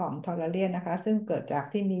าพของทอร์เรียนนะคะซึ่งเกิดจาก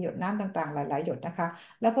ที่มีหยดน้ำต่างๆหลายๆหยดนะคะ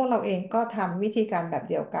แล้วพวกเราเองก็ทำวิธีการแบบ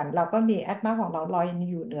เดียวกันเราก็มีแอตมาของเราลอย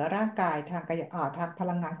อยู่เหนือร่างกายทางกายทางพ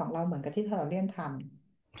ลังงานของเราเหมือนกับที่ทอร์เรียนท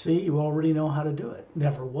ำ See, you already know how to do it.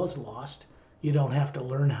 Never was lost. You don't have to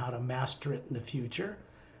learn how to master it in the future.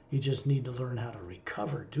 You just need to learn how to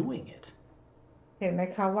recover doing it. เห็นไหม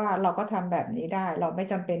คะว่าเราก็ทำแบบนี้ได้เราไม่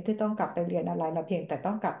จำเป็นที่ต้องกลับไปเรียนอะไรเราเพียงแต่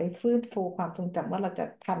ต้องกลับไปฟื้นฟูความทรงจำว่าเราจะ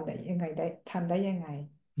ทำได้ยังไงทำได้ยังไง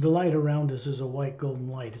The light around us is a white golden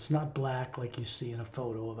light. It's not black like you see in a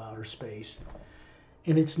photo of outer space.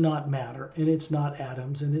 And it's not matter, and it's not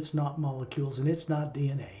atoms, and it's not molecules, and it's not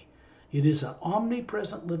DNA. It is an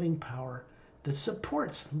omnipresent living power that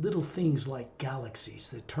supports little things like galaxies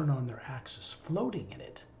that turn on their axis floating in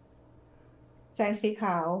it. แสงสีข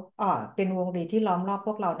าวเป็นวงรีที่ล้อมรอบพ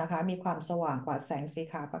วกเรานะคะมีความสว่างกว่าแสงสี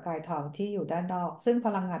ขาวประกายทองที่อยู่ด้านนอกซึ่งพ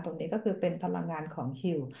ลังงานตรงนี้ก็คือเป็นพลังงานของ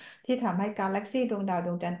ฮิวที่ทำให้กาแล็กซี่ดวงดาวด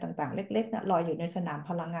วงจันทร์ต่างๆเล็กๆนะลอยอยู่ในสนาม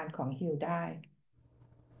พลังงานของฮิวได้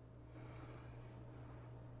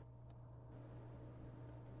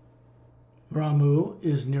Ramu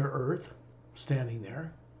is near Earth, standing there.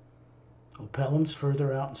 Opelum's further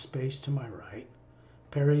out in space to my right.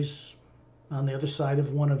 Perry's on the other side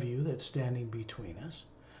of one of you that's standing between us.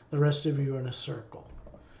 The rest of you are in a circle.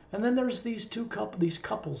 And then there's these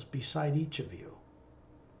couples beside each of you.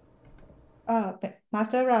 มาส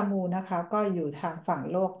เตอร์รามูนะคะก็อยู่ทางฝั่ง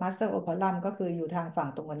โลกมาสเตอร์โอเพลัมก็คืออยู่ทางฝั่ง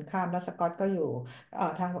ตรงกันข้ามแล้วสกอตก็อยู่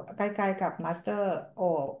ทางใกล้ๆกับมาสเตอร์โอ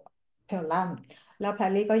เพลัมแล้วแพ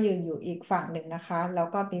รรี่ก็ยืนอยู่อีกฝั่งหนึ่งนะคะแล้ว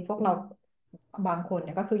ก็มีพวกเราบางคนเ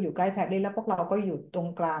นี่ยก็คืออยู่ใกล้แพรรี่แล้วพวกเราก็อยู่ตรง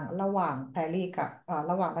กลางระหว่างแพรรี่กับ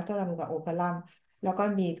ระหว่างมาสเตอร์รามูกับโอเพลัมแล้วก็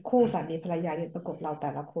มีคู่สามีภรรยายืนประกบเราแต่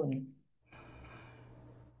ละคน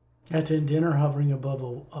At dinner, hovering above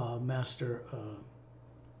Master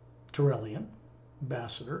Torellian,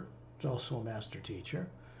 ambassador, is also a master teacher,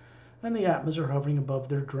 and the Atmas are hovering above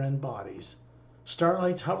their Dren bodies.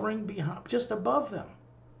 Starlight's hovering behind, just above them,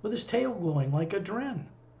 with his tail glowing like a Dren.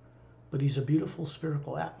 But he's a beautiful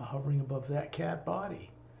spherical Atma hovering above that cat body.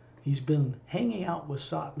 He's been hanging out with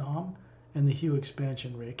Satnam and the Hugh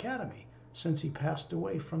Expansion Ray Academy since he passed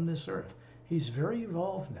away from this earth. He's very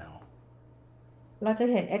evolved now. เราจะ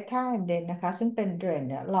เห็นเอ็กท่าแอนเดนนะคะซึ่งเป็นเดรน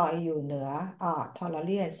เนี่ยลอยอยู่เหนือทอร์เ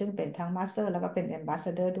รียนซึ่งเป็นทั้งมาสเตอร์แล้วก็เป็นแอมบาส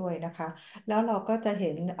เดอร์ด้วยนะคะแล้วเราก็จะเ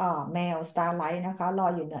ห็นแมวสตาร์ไลท์นะคะลอ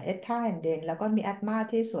ยอยู่เหนือเอ็กท่าแอนเดนแล้วก็มีแอตมา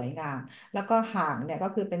ที่สวยงามแล้วก็หางเนี่ยก็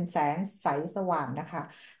คือเป็นแสงใสสว่างนะคะ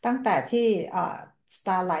ตั้งแต่ที่สต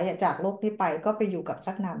าร์ไลท์จากโลกนี้ไปก็ไปอยู่กับ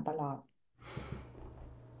ชักนามตลอด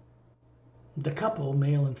The couple,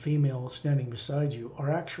 male and female, standing beside you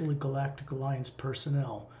are actually Galactic Alliance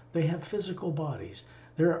personnel. They have physical bodies.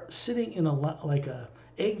 They're sitting in like a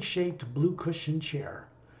egg-shaped blue cushion chair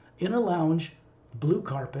in a lounge, blue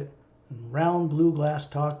carpet, and round blue glass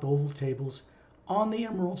topped oval tables on the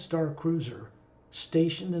Emerald Star Cruiser,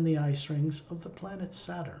 stationed in the ice rings of the planet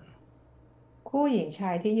Saturn. คู่หญิงช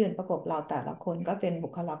ายที่ยืนประกบเราแต่ละคนก็เป็นบุ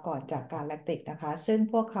คลากรจากกาแล็กติกนะคะซึ่ง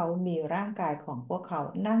พวกเขามีร่างกายของพวกเขา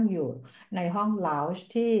นั่งอยู่ในห้องลาวจ์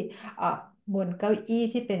ที่เอ่อบนเก้าอี้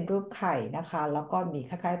ที่เป็นรูปไข่นะคะแล้วก็มี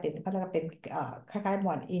คล้ายๆเป็นเขาเรียกว่าเป็นคล้ายๆหม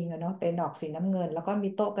อนอิงอะเนาะเป็นดอกสีน้ำเงินแล้วก็มี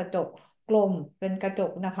โต๊ะกระจกกลมเป็นกระจ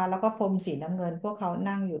กนะคะแล้วก็พรมสีน้ำเงินพวกเขา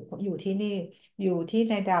นั่งอยู่ที่นี่อยู่ที่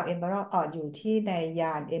ในดาวเอเมอรัลอยู่ที่ในย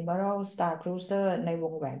านเอเมอรัลสตาร์ครูเซอร์ในว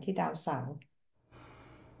งแหวนที่ดาวเสาร์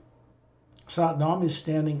Satnam is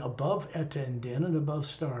standing above Eta and Din and above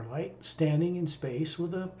starlight, standing in space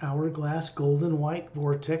with an hourglass golden white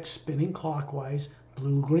vortex spinning clockwise,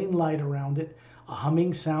 blue-green light around it, a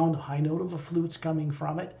humming sound, a high note of a flute's coming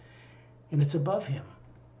from it, and it's above him.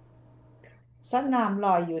 ซัดน้ำล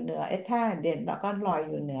อยอยู่เหนือเอธาเด่นแล้วก็ลอย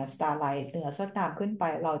อยู่เหนือสตาร์ไลท์เหนือซัดน้ำขึ้นไป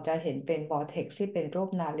เราจะเห็นเป็นวอร์เท็กซ์ที่เป็นรูป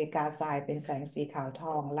นาฬิกาทรายเป็นแสงสีขาวท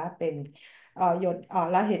องและเป็นหยด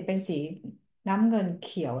แล้วเห็นเป็นสีน้ำเงินเ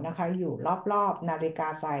ขียวนะคะอยู่รอบๆนาฬิกา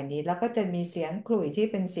ทรายนี้แล้วก็จะมีเสียงขลุ่ยที่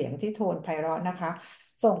เป็นเสียงที่โทนไพเราะนะคะ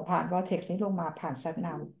ส่งผ่านวอร์เท็กซ์นี้ลงมาผ่านซัด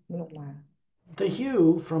น้ำลงมา The hue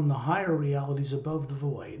from the higher realities above the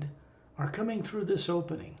void are coming through this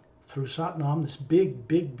opening, through Satnam, this big,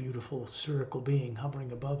 big, beautiful spherical being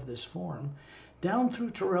hovering above this form, down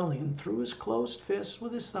through Turelian, through his closed fists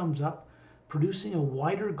with his thumbs up, producing a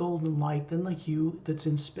wider golden light than the hue that's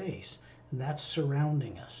in space, and that's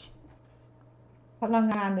surrounding us. พลัง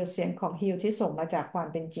งานหรือเสียงของฮิลที่ส่งมาจากความ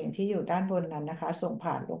เป็นจริงที่อยู่ด้านบนนั้นนะคะส่ง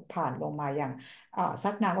ผ่านลงมาอย่าง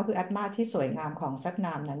ซักนามก็คืออัตมาที่สวยงามของซักน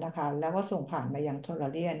ามนั้นนะคะแล้วก็ส่งผ่านมายังโทร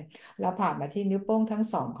เลียนแล้วผ่านมาที่นิ้วโป้งทั้ง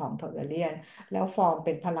สองของโทรเลียนแล้วฟอร์มเ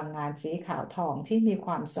ป็นพลังงานสีขาวทองที่มีค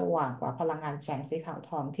วามสว่างกว่าพลังงานแสงสีขาว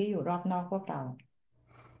ทองที่อยู่รอบนอกพวกเรา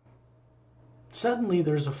Suddenly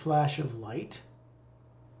there's a flash of light,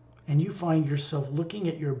 and you find yourself looking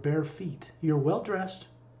at your bare feet. You're well dressed.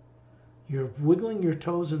 You're wiggling your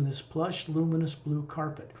toes in this plush, luminous blue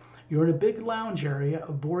carpet. You're in a big lounge area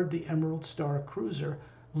aboard the Emerald Star Cruiser,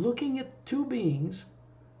 looking at two beings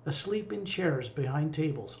asleep in chairs behind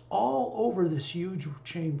tables, all over this huge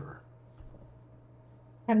chamber.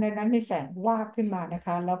 ทันใดนั้นมีแสงวาบขึ้นมานะค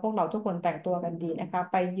ะแล้วพวกเราทุกคนแต่งตัวกันดีนะคะ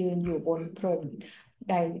ไปยืนอยู่บนพรม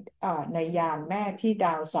ในในยานแม่ที่ด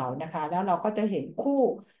าวเสาร์นะคะแล้วเราก็จะเห็นคู่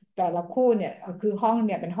แต่ละคู่เนี่ยคือห้องเ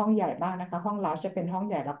นี่ยเป็นห้องใหญ่มากนะคะห้องเราจะเป็นห้อง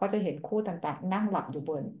ใหญ่เราก็จะเห็นคู่ต่างๆนั่งหลับอยู่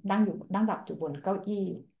บนเก้าอี้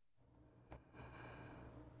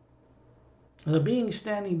The being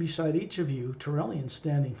standing beside each of you, Turelian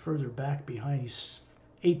standing further back behind, he's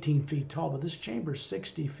 18 feet tall, but this chamber is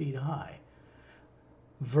 60 feet high.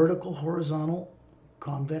 Vertical, horizontal,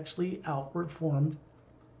 convexly outward formed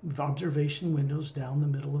observation windows down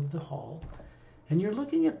the middle of the hall. And you're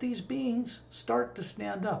looking at these beings start to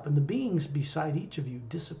stand up, and the beings beside each of you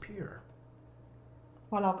disappear.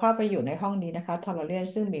 พอเราเข้าไปอยู่ในห้องนี้นะคะทอร์เรียน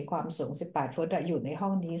ซึ่งมีความสูง18ฟุตอยู่ในห้อ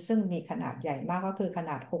งนี้ซึ่งมีขนาดใหญ่มากก็คือข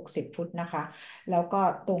นาด60ฟุตนะคะแล้วก็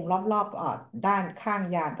ตรงรอบๆด้านข้าง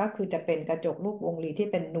ยานก็คือจะเป็นกระจกรูปวงรีที่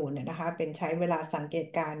เป็นนูนเนี่ยนะคะเป็นใช้เวลาสังเกต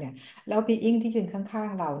การณ์เนี่ยแล้วพี่อิงที่ยืนข้าง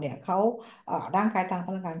ๆเราเนี่ยเขาร่างกายทางพ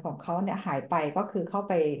ลังงานของเขาเนี่ยหายไปก็คือเข้า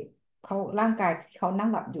ไปเขาร่างกายที่เขานั่ง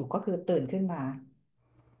หลับอยู่ก็คือตื่นขึ้นมา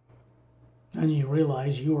And you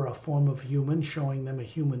realize you are a form of human, showing them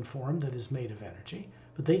a human form that is made of energy,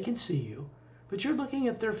 but they can see you. But you're looking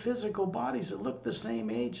at their physical bodies that look the same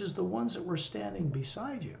age as the ones that were standing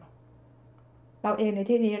beside you. เราเองใน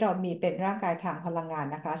ที่นี้เรามีเป็นร่างกายทางพลังงาน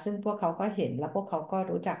นะคะซึ่งพวกเขาก็เห็นและพวกเขาก็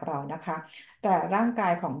รู้จักเรานะคะแต่ร่างกา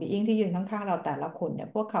ยของบีอิงที่ยืนข้างๆเราแต่ละคนเนี่ย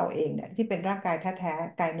พวกเขาเองเนี่ยที่เป็นร่างกายแท้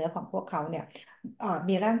ๆกายเนื้อของพวกเขาเนี่ย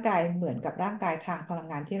มีร่างกายเหมือนกับร่างกายทางพลัง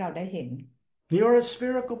งานที่เราได้เห็น You're a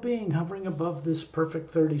spherical being hovering above this perfect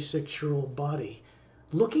 36-year-old body.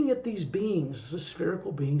 Looking at these beings, the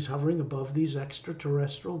spherical beings hovering above these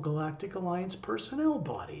extraterrestrial Galactic Alliance personnel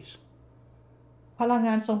bodies. พลังง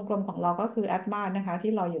านทรงกลมของเราก็คือแอตมานะคะ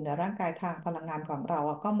ที่ลอยอยู่ในร่างกายทางพลังงานของเรา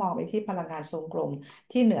ก็มองไปที่พลังงานทรงกลม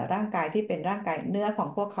ที่เหนือร่างกายที่เป็นร่างกายเนื้อของ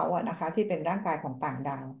พวกเขาอะนะคะที่เป็นร่างกายของต่าง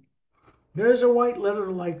ดาว There is a white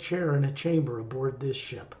leather-like chair in a chamber aboard this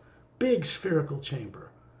ship. Big spherical chamber.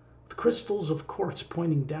 With crystals of quartz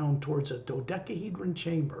pointing down towards a dodecahedron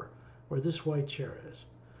chamber where this white chair is.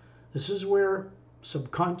 This is where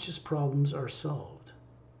subconscious problems are solved.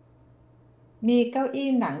 มีเก้าอี้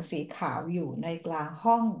หนังสีขาวอยู่ในกลาง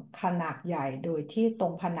ห้องขนาดใหญ่โดยที่ตร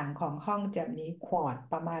งผนังของห้องจะมีควอร์ด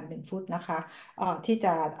ประมาณ1 ฟุตนะคะที่จ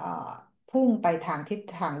ะพุ่งไปทางทิศ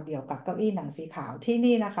ทางเดียวกับเก้าอี้หนังสีขาวที่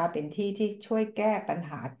นี่นะคะเป็นที่ที่ช่วยแก้ปัญ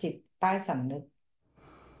หาจิตใต้สำนึก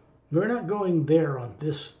We're not going there on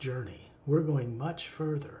this journey. We're going much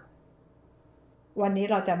further. วันนี้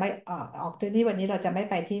เราจะไม่ออกที่นี่วันนี้เราจะไม่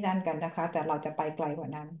ไปที่นั่นกันนะคะแต่เราจะไปไกลกว่า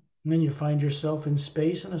นั้น And then you find yourself in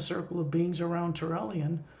space in a circle of beings around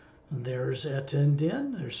Turelian. There's Etendin,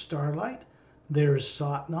 there's Starlight, there's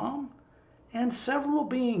Satnam, and several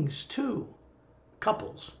beings, too.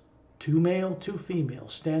 Couples, 2 male, 2 female,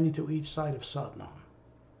 standing to each side of Satnam.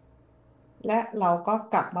 และเราก็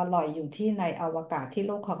กลับมาลอยอยู่ที่ในอวกาศที่โ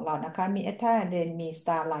ลกของเรานะคะมีเอธาเดนมีสต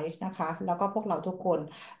าร์ไลท์นะคะแล้วก็พวกเราทุกคน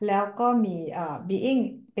แล้วก็มีบีอิง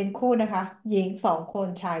เป็นคู่นะคะหญิง2 คน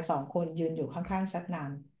ชาย2 คนยืนอยู่ข้างๆซัดนา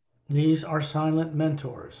ม These are silent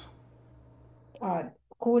mentors. เอ่อ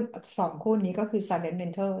คู่2 คู่นี้ก็คือ Silent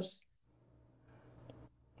Mentors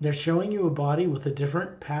They're showing you a body with a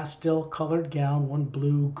different pastel colored gown, one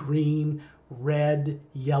blue, green, red,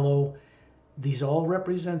 yellow. These all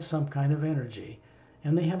represent some kind of energy.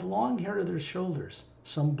 And they have long hair to their shoulders,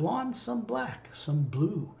 some blonde, some black, some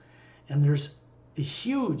blue. And there's a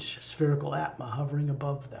huge spherical atma hovering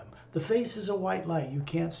above them. The face is a white light. You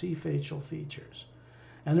can't see facial features.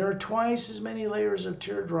 And there are twice as many layers of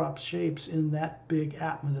teardrop shapes in that big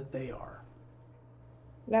atma that they are.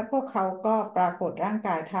 และพวกเขาก็ปรากฏร่างก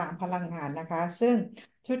ายทางพลังงานนะคะซึ่ง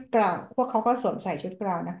ชุดกราวพวกเขาก็สวมใส่ชุดกร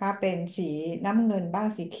าวนะคะเป็นสีน้ำเงินบ้าง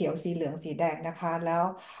สีเขียวสีเหลืองสีแดงนะคะแล้ว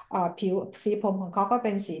ผิวสีผมของเขาก็เ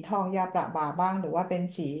ป็นสีทองยาประบ่าบ้างหรือว่าเป็น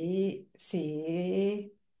สี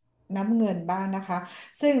น้ำเงินบ้างนะคะ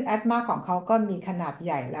ซึ่งแอตมาของเขาก็มีขนาดใ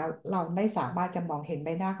หญ่แล้วเราไม่สามารถจะมองเห็นใบ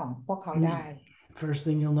หน้าของพวกเขาได้ First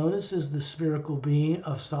thing you'll notice is the spherical being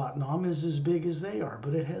of Satnam is as big as they are,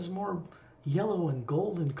 but it has more yellow and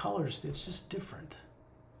golden colors. It's just different.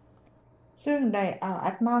 ซึ่งใน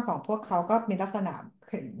อัตมาของพวกเขาก็มีลักษณะ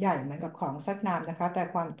ใหญ่เหมือนกับของซักนามนะคะแต่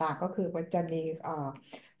ความต่างก็คือว่าจะ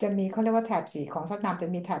มีเขาเรียกว่าแถบสีของซักนามจะ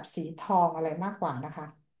มีแถบสีทองอะไรมากกว่านะคะ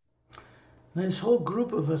This whole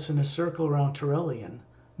group of us in a circle around Turelian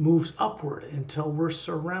moves upward until we're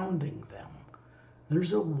surrounding them.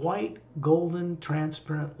 There's a white, golden,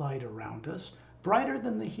 transparent light around us, brighter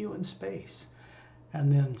than the hue in space. And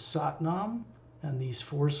then Satnam and these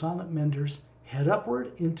 4 silent menders head upward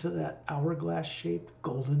into that hourglass-shaped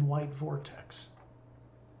golden white vortex.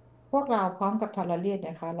 พวกเราพร้อมกับทาราเลียนน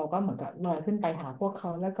ะคะเราก็เหมือนกับลอยขึ้นไปหาพวกเขา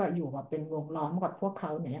แล้วก็อยู่แบบเป็นวงล้อมกับพวกเข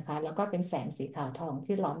าเนี่ยนะคะแล้วก็เป็นแสงสีขาวทอง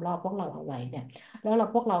ที่ล้อมรอบพวกเราเอาไว้เนี่ยแล้ว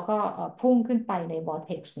พวกเราก็พุ่งขึ้นไปในวอร์เ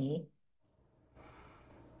ท็กซ์นี้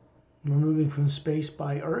We're moving from space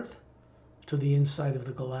by Earth to the inside of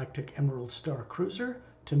the Galactic Emerald Star Cruiser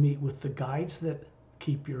to meet with the guides that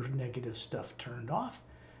keep your negative stuff turned off.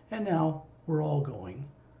 And now we're all going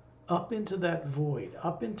up into that void,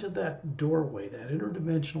 up into that doorway, that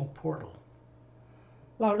interdimensional portal.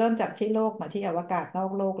 เราเริ่มจากที่โลกมาที่อวกาศนอ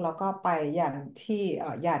กโลกแล้วก็ไปอย่างที่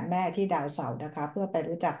ยานแม่ที่ดาวเสาร์นะคะเพื่อไป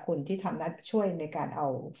รู้จักคุณที่ทำหน้าช่วยในการเอา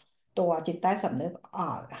ตัวจิตใต้สำนึก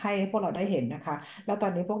ให้พวกเราได้เห็นนะคะแล้วตอ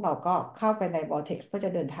นนี้พวกเราก็เข้าไปใน vortex เพื่อจ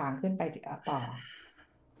ะเดินทางขึ้นไปต่อ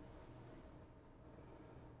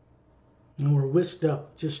And we're whisked up,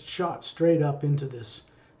 just shot straight up into this.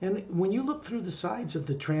 And when you look through the sides of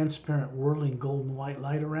the transparent, whirling golden white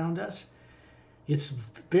light around us, it's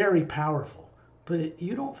very powerful. But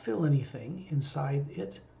you don't feel anything inside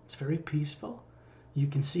it. It's very peaceful. You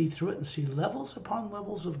can see through it and see levels upon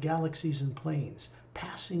levels of galaxies and planes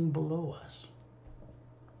passing below us.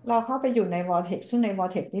 เราเข้าไปอยู่ใน vortex ซึ่งใน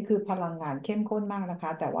vortex นี่คือพลังงานเข้มข้นมากนะค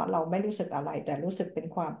ะแต่ว่าเราไม่รู้สึกอะไรแต่รู้สึกเป็น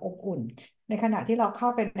ความอบอุ่นในขณะที่เราเข้า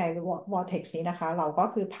ไปใน vortex นี้นะคะเราก็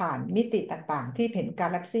คือผ่านมิติต่างๆที่เห็นกา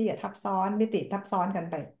แล็กซี่ทับซ้อนมิติทับซ้อนกัน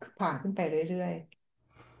ไปผ่านขึ้นไปเรื่อย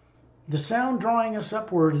The sound drawing us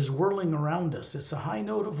upward is whirling around us. It's a high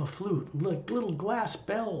note of a flute, like little glass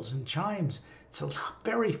bells and chimes. It's a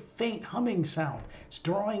very faint humming sound. It's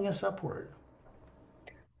drawing us upward.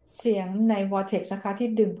 เสียงใน vortex นะคะที่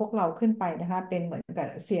ดึงพวกเราขึ้นไปนะคะเป็นเหมือนกับ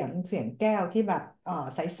เสียงแก้วที่แบบ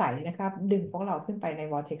ใสๆนะคะดึงพวกเราขึ้นไปใน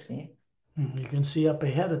vortex นี้ You can see up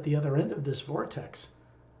ahead at the other end of this vortex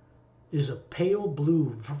is a pale blue,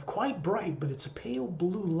 quite bright, but it's a pale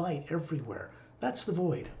blue light everywhere. That's the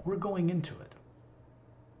void. We're going into it.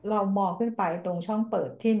 เรามองขึ้นไปตรงช่องเปิ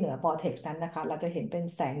ดที่เหนือ vortex นั้นนะคะเราจะเห็นเป็น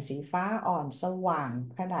แสงสีฟ้าอ่อนสว่าง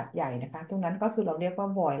ขนาดใหญ่นะคะตรงนั้นก็คือเราเรียกว่า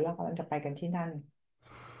void แล้วเราจะไปกันที่นั่น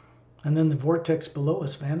And then the vortex below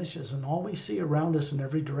us vanishes, and all we see around us in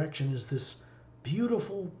every direction is this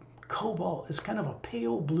beautiful cobalt. It's kind of a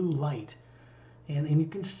pale blue light. And you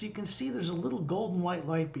can see there's a little golden white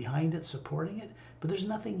light behind it supporting it, but there's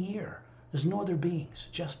nothing here. There's no other beings,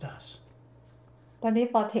 just us.ตอนนี้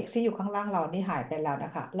พอเท็กซ์ที่อยู่ข้างล่างเรานี่หายไปแล้วน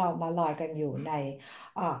ะคะเรามาลอยกันอยู่ใน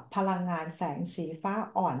พลังงานแสงสีฟ้า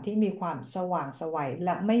อ่อนที่มีความสว่างไสวแล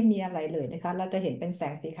ะไม่มีอะไรเลยนะคะเราจะเห็นเป็นแส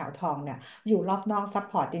งสีขาวทองเนี่ยอยู่รอบนอกซัพ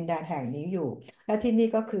พอร์ตดินแดนแห่งนี้อยู่และที่นี่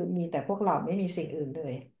ก็คือมีแต่พวกเราไม่มีสิ่งอื่นเล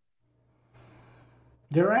ย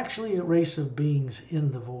They're actually a race of beings in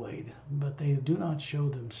the void, but they do not show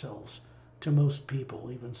themselves to most people.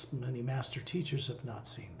 Even many master teachers have not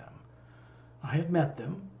seen them. I have met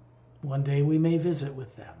them. One day we may visit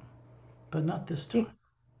with them, but not this time.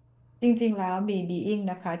 จริงๆแล้วมีบีอิง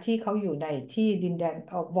นะคะที่เขาอยู่ในที่ดินแดน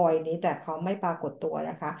วอยนี้แต่เขาไม่ปรากฏตัว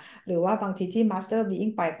นะคะหรือว่าบางทีที่มาสเตอร์บีอิ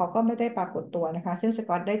งไปเขาก็ไม่ได้ปรากฏตัวนะคะซึ่งสก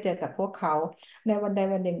อตได้เจอกับพวกเขาในวันใด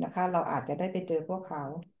วันหนึ่งนะคะเราอาจจะได้ไปเจอพวกเขา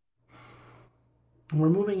And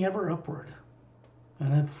we're moving ever upward, and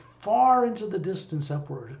then far into the distance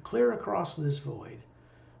upward, clear across this void.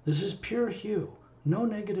 This is pure hue, no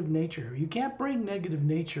negative nature. You can't bring negative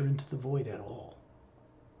nature into the void at all.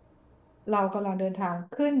 เรากำลังเดินทาง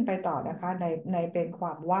ขึ้นไปต่อนะคะในเป็นคว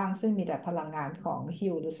ามว่างซึ่งมีแต่พลังงานของฮิ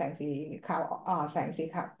วหรือแสงสีขาวแสงสี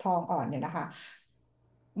ขาวทองอ่อนเนี่ยนะคะ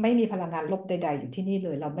ไม่มีพลังงานลบใดๆอยู่ที่นี่เล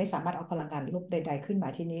ยเราไม่สามารถเอาพลังงานลบใดๆขึ้นมา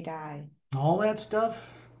ที่นี่ได้ All that stuff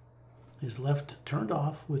is left turned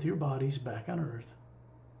off with your bodies back on Earth.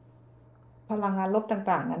 พลังงานลบ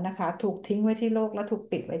ต่างๆนั้นนะคะถูกทิ้งไว้ที่โลกและถูก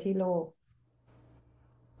ปิดไว้ที่โลก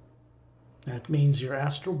That means your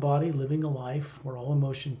astral body living a life where all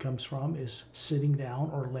emotion comes from is sitting down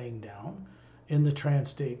or laying down in the trance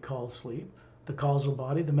state called sleep. The causal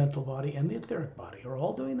body, the mental body, and the etheric body are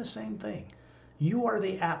all doing the same thing. You are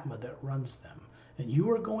the Atma that runs them, and you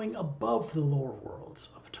are going above the lower worlds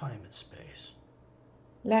of time and space.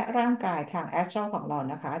 และร่างกายทางแอสตรัลของเรา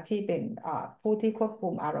นะคะที่เป็นผู้ที่ควบคุ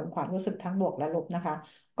มอารมณ์ความรู้สึกทั้งบวกและลบนะคะ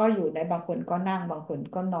ก็อยู่ในบางคนก็นั่งบางคน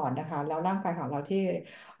ก็นอนนะคะแล้วร่างกายของเราที่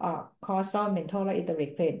causal mental และ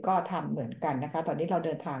etheric plane ก็ทำเหมือนกันนะคะตอนนี้เราเ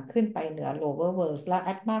ดินทางขึ้นไปเหนือ lower worlds และ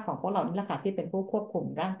atma ของพวกเรานี่แหละค่ะที่เป็นผู้ควบคุม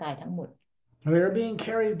ร่างกายทั้งหมด We are being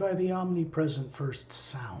carried by the omnipresent first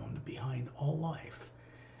sound behind all life,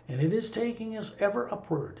 and it is taking us ever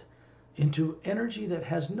upward into energy that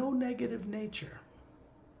has no negative nature.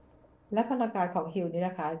 และพลังงานของฮิวนี่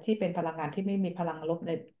นะคะที่เป็นพลังงานที่ไม่มีพลังลบใ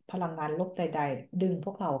นพลังงานลบใดๆดึงพ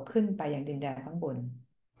วกเราขึ้นไปอย่างดินแดนข้างบน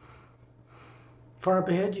Far up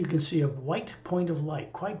ahead, you can see a white point of light,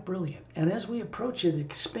 quite brilliant. And as we approach it, it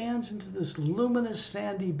expands into this luminous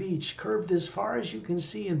sandy beach, curved as far as you can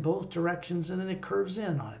see in both directions, and then it curves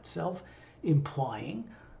in on itself, implying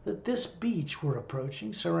that this beach we're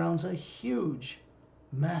approaching surrounds a huge,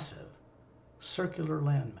 massive, circular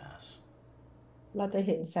landmass. เราจะเ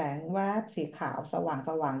ห็นแสงแวบสีขาวส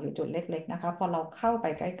ว่างๆอยู่จุดเล็กๆนะคะพอเราเข้าไป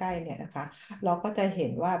ใกล้ๆเนี่ยนะคะเราก็จะเห็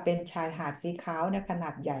นว่าเป็นชายหาดสีขาวเนี่ยขนา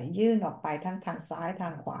ดใหญ่ยื่นออกไปทั้งทางซ้ายทา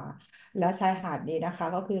งขวาแล้วชายหาดนี้นะคะ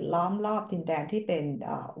ก็คือล้อมรอบดินแดนที่เป็น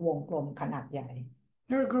วงกลมขนาดใหญ่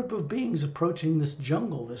There are a group of beings approaching this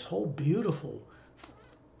jungle, this whole beautiful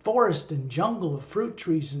forest and jungle of fruit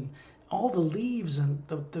trees, and all the leaves and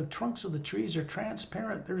the trunks of the trees are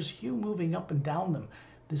transparent. There's hue moving up and down them.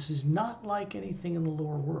 This is not like anything in the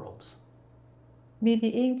lower worlds. มีบี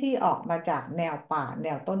อิงที่ออกมาจากแนวป่าแน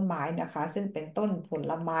วต้นไม้นะคะซึ่งเป็นต้นผ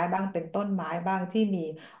ลไม้บ้างเป็นต้นไม้บ้างที่มี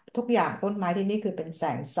ทุกอย่างต้นไม้ที่นี่คือเป็นแส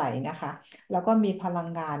งใสนะคะแล้วก็มีพลัง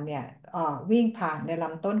งานเนี่ยวิ่งผ่านในล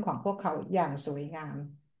ำต้นของพวกเขาอย่างสวยงาม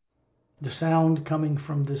The sound coming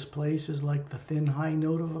from this place is like the thin high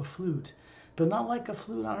note of a flute, but not like a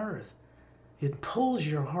flute on earth. It pulls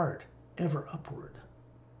your heart ever upward.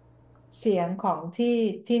 เสียงของ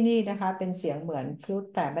ที่นี่นะคะเป็นเสียงเหมือนฟลุต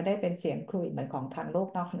แต่ไม่ได้เป็นเสียงครุยเหมือนของทางโลก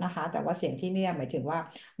นะคะแต่ว่าเสียงที่เนี่ยหมายถึงว่า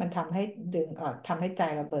มันทำให้ดึงทำให้ใจ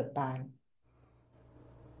เราเบิกบาน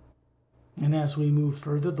And as we move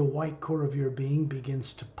further, the white core of your being begins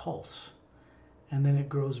to pulse, and then it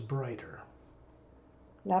grows brighter.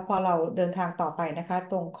 แล้วพอเราเดินทางต่อไปนะคะ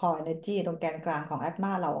ตรงคอ energy ตรงแกนกลางของแอตม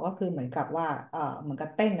าเราก็คือเหมือนกับว่าเหมือนกั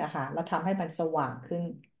บเต้นนะคะแล้วทำให้มันสว่างขึ้น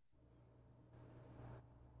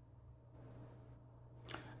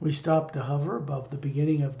We stop to hover above the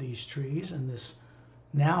beginning of these trees, and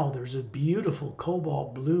now there's a beautiful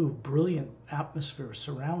cobalt blue, brilliant atmosphere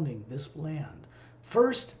surrounding this land.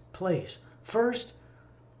 First place, first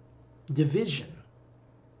division,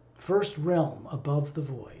 first realm above the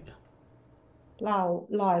void. เรา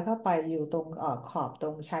ลอยเข้าไปอยู่ตรงขอบตร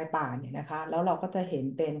งชายป่าเนี่ยนะคะแล้วเราก็จะเห็น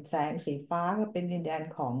เป็นแสงสีฟ้าก็เป็นดินแดน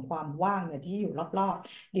ของความว่างเนี่ยที่อยู่รอบ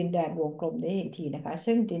ๆดินแดนวงกลมนี้อีกทีนะคะ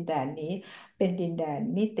ซึ่งดินแดนนี้เป็นดินแดน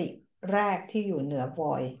มิติแรกที่อยู่เหนือ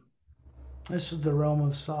void This is the realm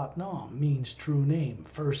of Sat Nam, means true name,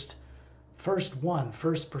 first one,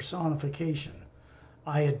 first personification.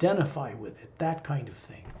 I identify with it, that kind of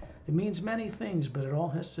thing. It means many things, but it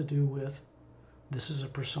all has to do with this is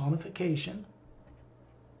a personification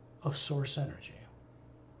of source energy.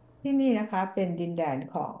 ที่นี่นะคะเป็นดินแดน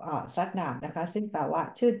ของซัดนามนะคะซึ่งแปลว่า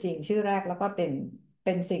ชื่อจริงชื่อแรกแล้วก็เ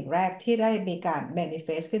ป็นสิ่งแรกที่ได้มีการ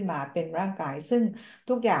manifest ขึ้นมาเป็นร่างกายซึ่ง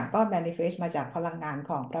ทุกอย่างก็ manifest มาจากพลังงาน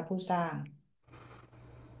ของพระผู้สร้าง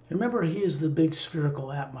Remember, he is the big spherical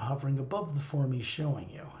atma hovering above the form he's showing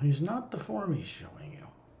you. He's not the form he's showing you.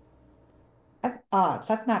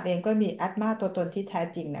 ซัดนามเองก็มีอัตมาตัวตนที่แท้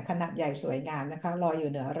จริงนะขนาดใหญ่สวยงามนะคะลอยอ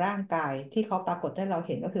ยู่เหนือร่างกายที่เขาปรากฏให้เราเ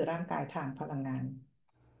ห็นก็คือร่างกายทางพลังงาน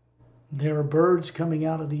There are birds coming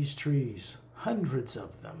out of these trees, hundreds of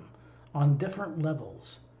them, on different levels,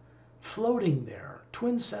 floating there,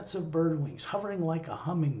 twin sets of bird wings, hovering like a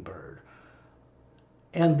hummingbird.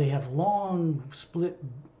 And they have long, split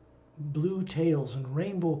blue tails and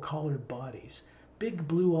rainbow colored bodies, big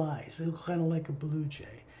blue eyes. They look kind of like a blue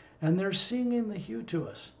jay. And they're singing the hue to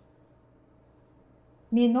us.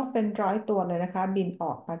 มีนกเป็นร้อยตัวเลยนะคะบินอ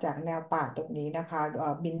อกมาจากแนวป่าตรงนี้นะคะ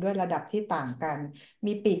บินด้วยระดับที่ต่างกัน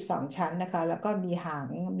มีปีกสองชั้นนะคะแล้วก็มีห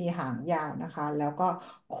างยาวนะคะแล้วก็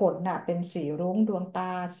ขนน่ะเป็นสีรุ้งดวงต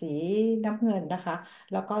าสีน้ำเงินนะคะ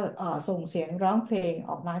แล้วก็ส่งเสียงร้องเพลง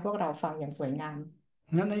ออกมาให้พวกเราฟังอย่างสวยงาม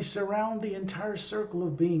And they surround the entire circle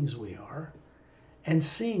of beings we are and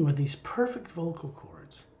sing with these perfect vocal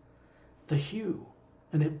cords, the hue,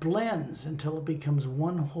 and it blends until it becomes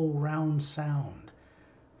one whole round sound.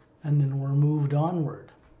 And then we're moved onward.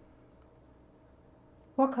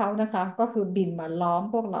 พวกเขานะคะก็คือบินมาล้อม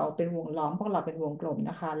พวกเราเป็นวงล้อมพวกเราเป็นวงกลม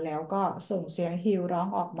นะคะแล้วก็ส่งเสียงฮิวร้อง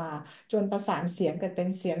ออกมาจนประสานเสียงกันเป็น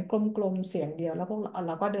เสียงกลมๆเสียงเดียวแล้วพวกเ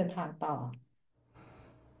ราก็เดินทางต่อ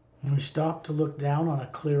And we stop to look down on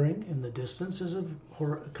a clearing in the distance as a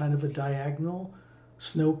kind of a diagonal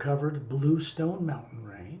snow-covered bluestone mountain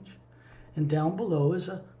range. And down below is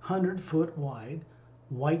a 100-foot wide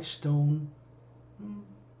white stone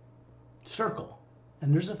circle.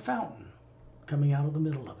 And there's a fountain coming out of the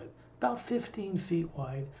middle of it, about 15 feet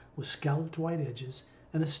wide with scalloped white edges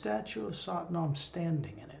and a statue of Satnam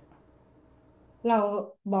standing in it. เรา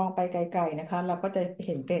มองไปไกลๆนะคะเราก็จะเ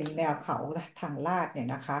ห็นเป็นแนวเขาทางลาดเนี่ย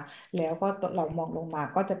นะคะแล้วก็เรามองลงมา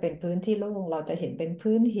ก็จะเป็นพื้นที่โล่งเราจะเห็นเป็น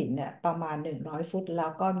พื้นหินเนี่ยประมาณ100 ฟุตแล้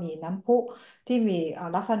วก็มีน้ำพุที่มี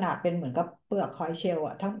ลักษณะเป็นเหมือนกับเปลือกหอยเชลล์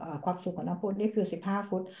ทั้งความสูงของน้ำพุนี่คือ15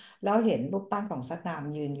 ฟุตแล้วเห็นรูปปั้นของซัตนาม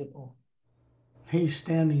ยืนอยู่ He's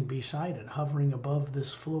standing beside it, hovering above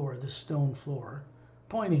this floor, this stone floor,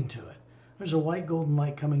 pointing to it. There's a white golden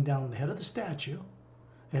light coming down the head of the statue.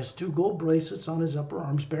 He has 2 gold bracelets on his upper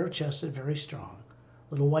arms, bare-chested, very strong.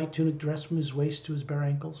 Little white tunic dress from his waist to his bare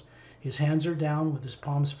ankles. His hands are down with his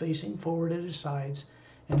palms facing forward at his sides,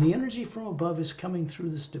 and the energy from above is coming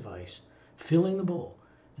through this device, filling the bowl.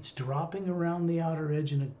 It's dropping around the outer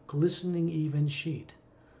edge in a glistening even sheet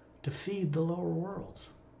to feed the lower worlds.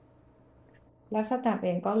 แล้วสแตมป์เอ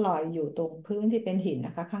งก็ลอยอยู่ตรงพื้นที่เป็นหินน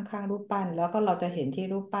ะคะข้างๆรูปปั้นแล้วก็เราจะเห็นที่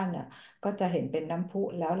รูปปั้นอ่ะก็จะเห็นเป็นน้ำพุ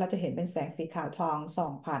แล้วเราจะเห็นเป็นแสงสีขาวทองส่อ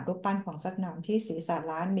งผ่านรูปปั้นของสัตว์น้ำที่ศีรษะ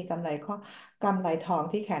ล้านมีกำไลทอง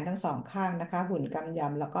ที่แขนทั้งสองข้างนะคะหุ่นกำย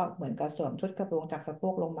ำแล้วก็เหมือนกับสวมชุดกระโปรงจากสะโพ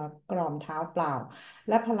กลงมากรอมเท้าเปล่า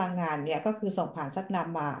และพลังงานเนี่ยก็คือส่งผ่านสัตว์น้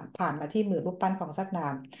ำมาผ่านมาที่มือรูปปั้นของสัตว์น้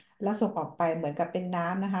ำแล้วส่งออกไปเหมือนกับเป็นน้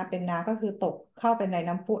ำนะคะเป็นน้ำก็คือตกเข้าไปใน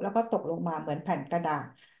น้ำพุแล้วก็ตกลงมาเหมือนแผ่นกระดาษ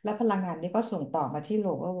และพลังงานนี้ก็ส่งต่อมาที่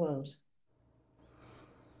lower worlds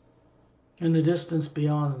In the distance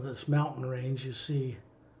beyond this mountain range, you see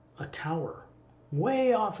a tower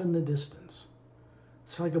way off in the distance.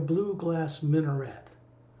 It's like a blue glass minaret.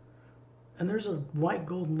 And there's a white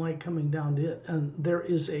golden light coming down to it. And there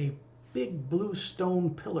is a big blue stone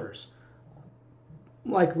pillars,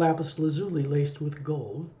 like lapis lazuli laced with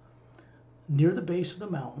gold, near the base of the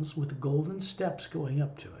mountains with golden steps going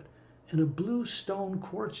up to it. And a blue stone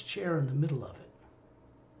quartz chair in the middle of it.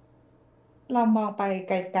 เรามองไป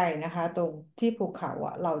ไกลๆนะคะตรงที่ภูเขา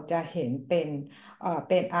อ่ะเราจะเห็นเ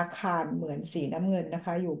ป็นอาคารเหมือนสีน้ำเงินนะค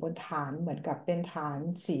ะอยู่บนฐานเหมือนกับเป็นฐาน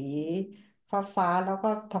สีฟ้าแล้วก็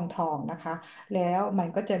ทองนะคะแล้วมัน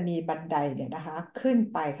ก็จะมีบันไดเนี่ยนะคะขึ้น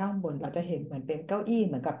ไปข้างบนเราจะเห็นเหมือนเป็นเก้าอี้เ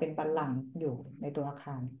หมือนกับเป็นบัลลังก์อยู่ในตัวอาค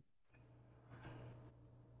าร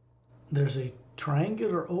There's a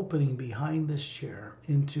triangular opening behind this chair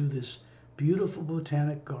into this beautiful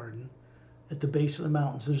botanic garden at the base of the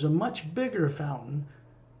mountains. There's a much bigger fountain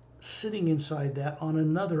sitting inside that on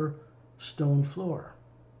another stone floor.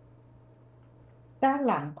 ด้าน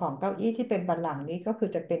หลังของเก้าอี้ที่เป็นบัลลังก์นี้ก็คือ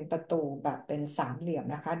จะเป็นประตูแบบเป็นสามเหลี่ยม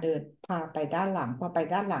นะคะเดินพาไปด้านหลังพอไป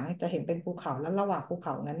ด้านหลังจะเห็นเป็นภูเขาแล้วระหว่างภูเข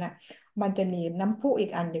านั้นน่ะมันจะมีน้ำพุอี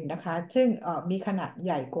กอันหนึ่งนะคะซึ่งมีขนาดใ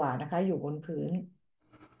หญ่กว่านะคะอยู่บนพื้น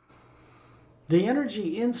The energy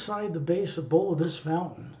inside the base of bowl of this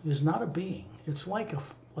fountain is not a being. It's like a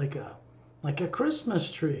like a Christmas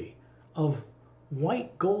tree of white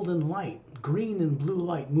golden light, green and blue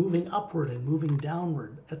light moving upward and moving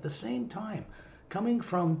downward at the same time, coming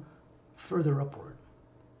from further upward.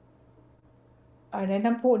 ใน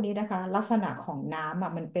น้ำพุนี้นะคะลักษณะของน้ำอ่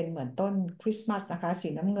ะมันเป็นเหมือนต้นคริสต์มาสนะคะสี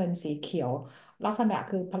น้ำเงินสีเขียวลักษณะ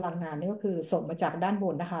คือพลังงานนี่ก็คือส่งมาจากด้านบ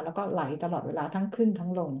นนะคะแล้วก็ไหลตลอดเวลาทั้งขึ้นทั้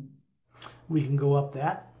งลง We can go up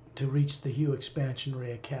that to reach the Hue Expansion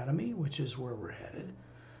Ray Academy, which is where we're headed.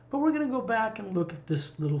 But we're going to go back and look at this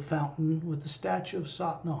little fountain with the statue of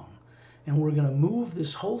Satnam. And we're going to move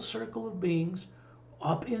this whole circle of beings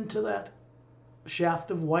up into that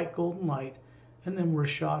shaft of white golden light, and then we're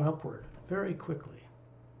shot upward very quickly.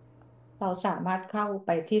 เราสามารถเข้าไ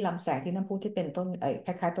ปที่ลำแสงที่น้ำพุที่เป็นต้นค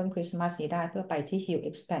ล้ายๆต้นคริสต์มาสนี้ได้เพื่อไปที่ Hill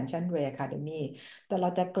Expansion Ray Academy แต่เรา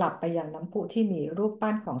จะกลับไปยังน้ำพุที่มีรูป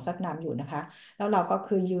ปั้นของสัตว์น้ำอยู่นะคะแล้วเราก็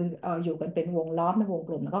คือยืนอยู่กันเป็นวงล้อมเป็นวงก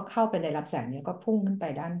ลมแล้วก็เข้าไปในลำแสงนี้ก็พุ่งขึ้นไป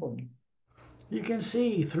ด้านบน You can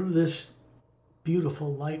see through this beautiful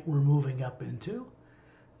light we're moving up into,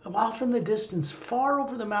 off in the distance, far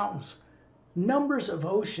over the mountains, numbers of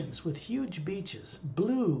oceans with huge beaches,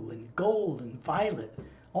 blue and gold and violet,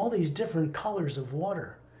 all these different colors of water,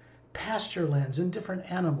 pasture lands and different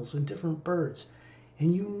animals and different birds. And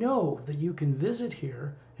you know that you can visit here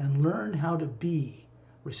and learn how to be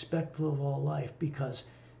respectful of all life because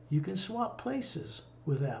you can swap places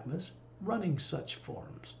with Atmas running such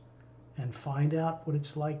forms and find out what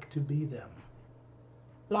it's like to be them.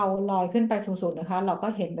 เราลอยขึ้นไปสูงๆนะคะเราก็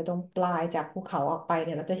เห็นไปตรงปลายจากภูเขาออกไปเ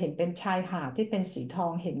นี่ยเราจะเห็นเป็นชายหาดที่เป็นสีทอ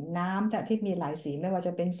งเห็นน้ำแต่ที่มีหลายสีไม่ว่าจ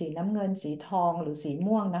ะเป็นสีน้ำเงินสีทองหรือสี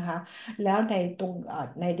ม่วงนะคะแล้วในตรง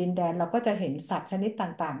ในดินแดนเราก็จะเห็นสัตว์ชนิด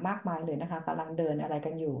ต่างๆมากมายเลยนะคะกำลังเดินอะไร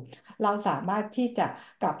กันอยู่เราสามารถที่จะ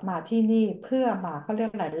กลับมาที่นี่เพื่อมาเขาเรียก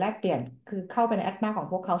อะไรแลกเปลี่ยนคือเข้าไปในแอตมาของ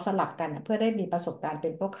พวกเขาสลับกันเพื่อได้มีประสบการณ์เป็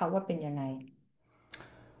นพวกเขาว่าเป็นยังไง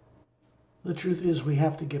The truth is, we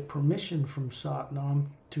have to get permission from Satnam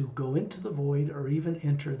to go into the void or even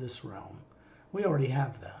enter this realm. We already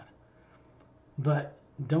have that. But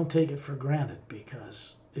don't take it for granted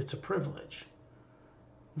because it's a privilege.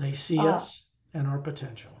 They see us and our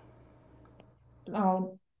potential. เรา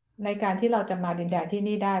ในการที่เราจะมาดินแดนที่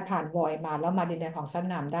นี่ได้ผ่านวอยมาแล้วมาดินแดนของซัด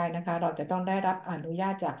นามได้นะคะเราจะต้องได้รับอนุญา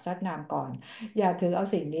ตจากซัดนามก่อนอย่าถือเอา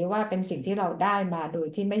สิ่งนี้ว่าเป็นสิ่งที่เราได้มาโดย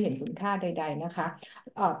ที่ไม่เห็นคุณค่าใดๆนะคะ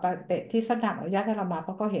ประเด็นที่ซัดนามอนุญาตให้เรามาเพ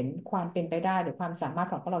ราะก็เห็นความเป็นไปได้หรือความสามารถ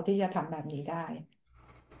ของพวกเราที่จะทำแบบนี้ได้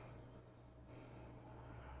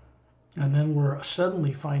And then we're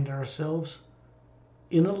suddenly find ourselves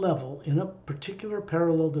in a level, in a particular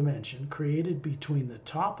parallel dimension created between the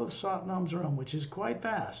top of Satnam's realm, which is quite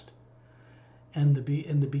vast, and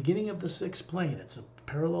in the beginning of the sixth plane. It's a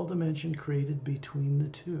parallel dimension created between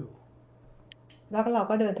the two. แล้วเรา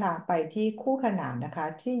ก็เดินทางไปที่คู่ขนานนะคะ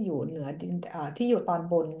ที่อยู่เหนือดินที่อยู่ตอน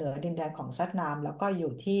บนเหนือดินแดนของซัดนามแล้วก็อ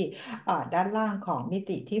ยู่ที่ด้านล่างของมิ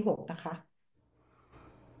ติที่6นะคะ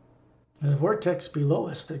The vortex below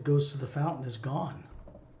us that goes to the fountain is gone.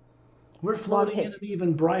 We're floating in vortex an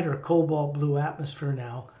even brighter cobalt blue atmosphere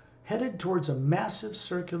now, headed towards a massive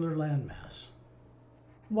circular landmass.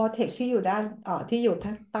 vortex ที่อยู่ด้านที่อยู่ท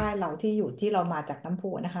างใต้เราที่อยู่ที่เรามาจากน้ำพุ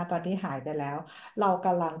นะคะตอนที่หายไปแล้วเราก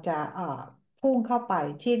ำลังจะพุ่งเข้าไป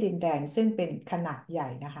ที่ดินแดนซึ่งเป็นขนาดใหญ่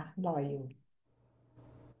นะคะลอยอยู่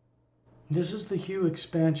This is the Hue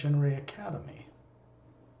Expansion Ray Academy.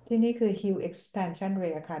 ที่นี่คือ Hill Expansion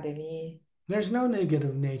Ray Academy There's no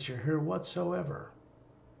negative nature here whatsoever.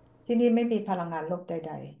 ที่นี่ไม่มีพลังงานลบใ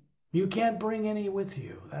ด You can't bring any with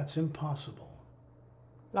you. That's impossible.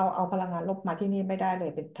 ๆเราเอาพลังงานลบมาที่นี่ไม่ได้เล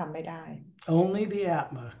ยเป็นทำไม่ได้ Only the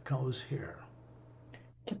Atma goes here.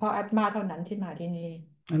 เฉพาะแอตมาเท่านั้นที่มาที่นี่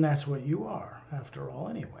And that's what you are, after all,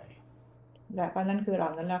 anyway. และก็นั่นคือเรา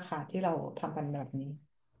นั่นแหละค่ะที่เราทำกันแบบนี้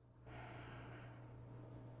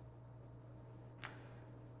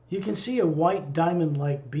You can see a white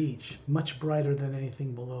diamond-like beach, much brighter than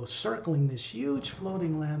anything below, circling this huge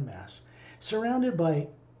floating landmass, surrounded by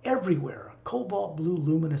everywhere a cobalt blue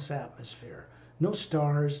luminous atmosphere. No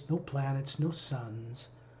stars, no planets, no suns.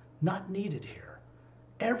 Not needed here.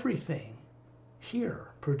 Everything here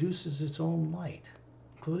produces its own light,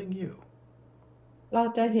 including you. เรา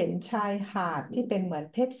จะเห็นชายหาดที่เป็นเหมือน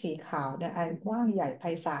เพชรสีขาวเนี่ยอันกว้างใหญ่ไพ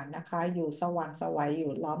ศาลนะคะอยู่สว่างไสวอ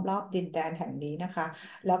ยู่ล้อมรอบดินแดนแห่งนี้นะคะ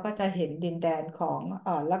แล้วก็จะเห็นดินแดนของ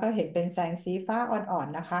แล้วก็เห็นเป็นแสงสีฟ้าอ่อน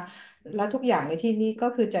ๆนะคะแล้วทุกอย่างในที่นี้ก็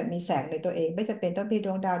คือจะมีแสงในตัวเองไม่จำเป็นต้องมีด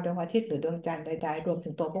วงดาวดวงอาทิตย์หรือดวงจันทร์ใดๆรวมถึ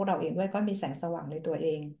งตัวพวกเราเองด้วยก็มีแสงสว่างในตัวเอ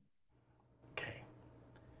ง Okay.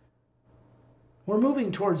 We're moving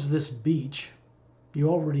towards this beach. You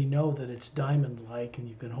already know that it's diamond like and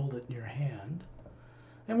you can hold it in your hand.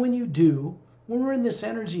 And when you do, when we're in this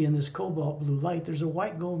energy in this cobalt blue light, there's a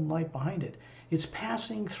white golden light behind it. It's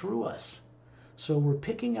passing through us. So we're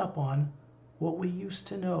picking up on what we used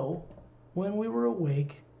to know when we were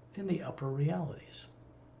awake in the upper realities.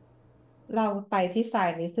 เราไปที่ทราย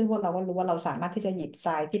นี้ซึ่งพวกเราก็รู้ว่าเราสามารถที่จะหยิบท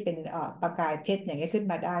รายที่เป็นประกายเพชรอย่างเงี้ยขึ้น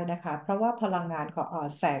มาได้นะคะเพราะว่าพลังงานของ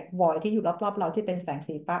แสงวอยที่อยู่รอบๆเราที่เป็นแสง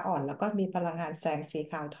สีฟ้าอ่อนแล้วก็มีพลังงานแสงสี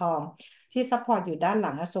ขาวทองที่ซัพพอร์ตอยู่ด้านห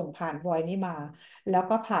ลังส่งผ่านวอยนี้มาแล้ว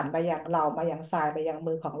ก็ผ่านไปยังเรามายังทรายไปยัง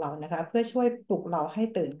มือของเรานะคะเพื่อช่วยปลุกเราให้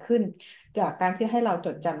ตื่นขึ้นจากการที่ให้เราจ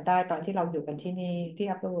ดจำได้ตอนที่เราอยู่กันที่นี่ที่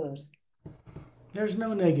Upper World There's no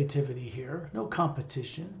negativity here, no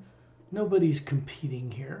competition. Nobody's competing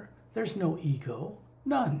here. There's no ego.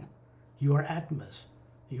 None. You are Atmas.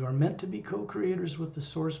 You are meant to be co creators with the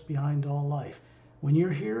source behind all life. When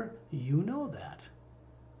you're here, you know that.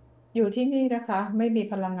 อยู่ที่นี่นะคะไม่มี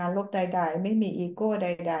พลังงานลบใดๆไม่มีอีโก้ใ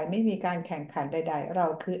ดๆไม่มีการแข่งขันใดๆเรา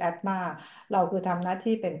คือแอตมาเราคือทำหน้า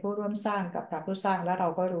ที่เป็นผู้ร่วมสร้างกับพระผู้สร้างและเรา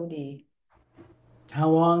ก็รู้ดี How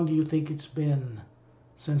long do you think it's been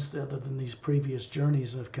since, other than these previous journeys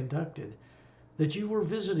I've conducted, that you were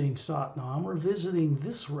visiting Satnam or visiting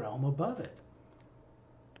this realm above it?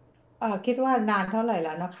 คิดว่านานเท่าไหร่แ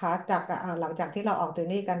ล้วนะคะจากหลังจากที่เราออกตัว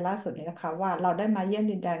นี้กันล่าสุดนี้นะคะว่าเราได้มาเยี่ยม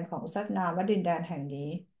ดินแดนของซัตนามวดินแดนแห่ง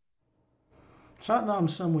นี้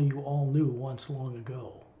Satnam's someone you all knew once long ago.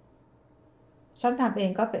 ซัตนามเอ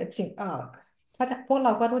งก็เป็นสิ่งพวกเร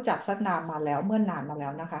าก็รู้จักซัตนามมาแล้วเมื่อนานมาแล้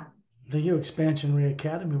วนะคะ The new expansionary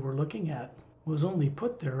academy we're looking at was only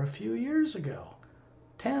put there a few years ago.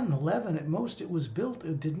 10, 11 at most it was built.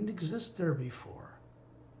 It didn't exist there before.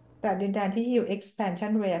 แต่ดินแดนที่อยู่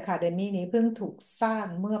Expansion Ray Academy นี้เพิ่งถูกสร้าง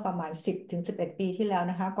เมื่อประมาณ10ถึง11ปีที่แล้ว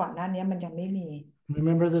นะคะก่อนหน้านี้มันยังไม่มี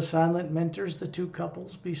Remember the silent mentors, the two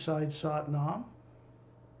couples beside Satnam?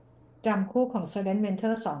 จำคู่ของ Silent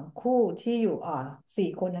Mentor 2 คู่ที่อยู่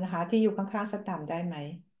4 คนนะคะที่อยู่ข้างๆสแตมป์ได้ไหม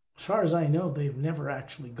As far as I know, they've never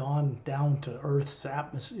actually gone down to Earth's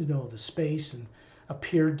atmosphere, the space, and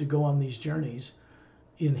appeared to go on these journeys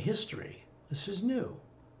in history. This is new.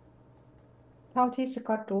 เท่าที่สก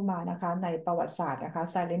อตรู้มานะคะในประวัติศาสตร์นะคะ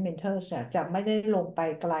Silent Mentors เนี่ยจะไม่ได้ลงไป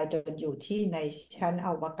ไกลจนอยู่ที่ในชั้นอ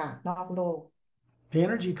วกาศนอกโลก The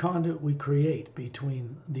energy conduit we create between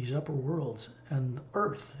these upper worlds and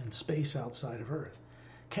Earth and space outside of Earth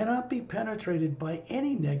cannot be penetrated by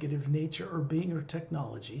any negative nature or being or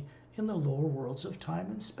technology in the lower worlds of time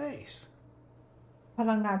and space. พ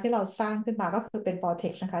ลังงานที่เราสร้างขึ้นมาก็คือเป็น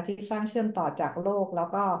vortex นะคะที่สร้างเชื่อมต่อจากโลกแล้ว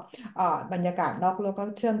ก็บรรยากาศนอกโลกก็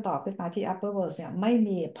เชื่อมต่อขึ้นมาที่ upper world เนี่ยไม่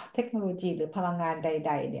มีเทคโนโลยีหรือพลังงานใ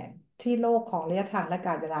ดๆเนี่ยที่โลกของระยะทางและก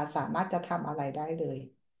าลเวลาสามารถจะทำอะไรได้เลย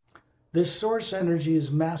This source energy is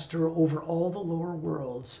master over all the lower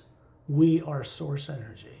worlds. We are source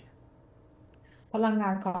energy. พลังงา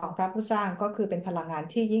นของพระผู้สร้างก็คือเป็นพลังงาน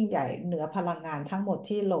ที่ยิ่งใหญ่เหนือพลังงานทั้งหมด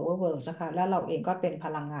ที่ lower world นะคะและเราเองก็เป็นพ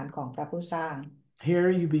ลังงานของพระผู้สร้าง Here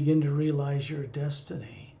you begin to realize your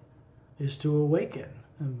destiny is to awaken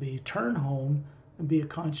and be turn home and be a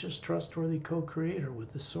conscious, trustworthy co-creator with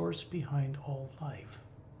the source behind all life.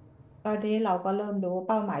 ตอนนี้เราก็เริ่มรู้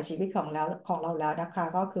เป้าหมายชีวิตของเราแล้วนะคะ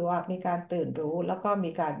ก็คือว่ามีการตื่นรู้แล้วก็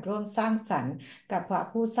มีการร่วมสร้างสรรค์กับพระ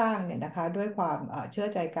ผู้สร้างเนี่ยนะคะด้วยความเชื่อ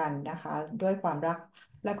ใจกันนะคะด้วยความรัก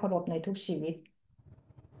และเคารพในทุกชีวิต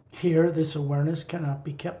Here, this awareness cannot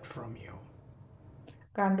be kept from you.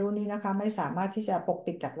 การรู้นี้นะคะไม่สามารถที่จะปก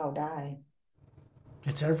ปิดจากเราได้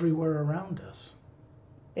It's everywhere around us.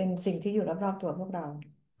 เป็นสิ่งที่อยู่รอบๆตัวพวกเรา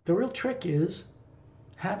The real trick is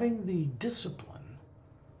having the discipline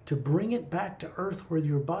to bring it back to earth where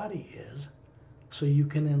your body is so you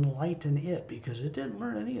can enlighten it because it didn't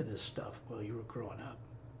learn any of this stuff while you were growing up.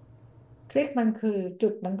 ทริคมันคือจุ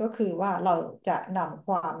ดมันก็คือว่าเราจะนำค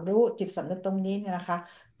วามรู้จิตสำนึกตรงนี้เนี่ยนะคะ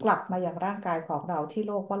กลับมาอย่างร่างกายของเราที่โ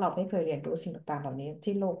ลกเพราะเราไม่เคยเรียนรู้สิ่งต่างๆเหล่านี้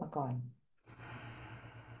ที่โลกมาก่อน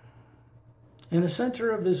In the center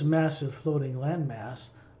of this massive floating landmass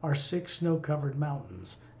are 6 snow-covered mountains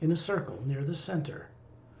in a circle near the center.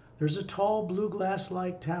 There's a tall blue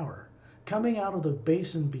glass-like tower. Coming out of the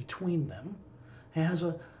basin between them, it has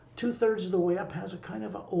a 2/3 of the way up has a kind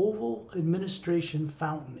of an oval administration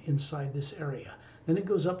fountain inside this area. Then it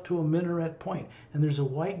goes up to a minaret point, and there's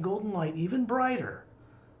a white golden light, even brighter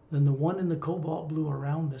than the one in the cobalt blue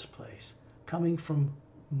around this place, coming from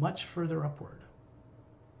much further upward.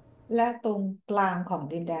 และตรงกลางของ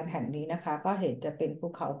ดินแดนแห่งนี้นะคะก็เห็นจะเป็นภู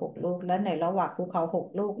เขาหกลูกและในระหว่างภูเขาหก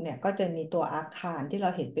ลูกเนี่ยก็จะมีตัวอาคารที่เรา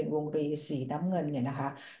เห็นเป็นวงรีสีน้ำเงินเนี่ยนะคะ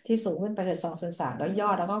ที่สูงขึ้นไปถึง2.3แล้วยอ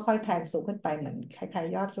ดแล้วก็ค่อยแทงสูงขึ้นไปเหมือนคล้าย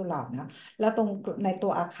ๆยอดสุเหร่านะแล้วตรงในตั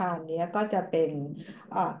วอาคารเนี้ยก็จะเป็น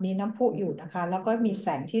มีน้ำพุอยู่นะคะแล้วก็มีแส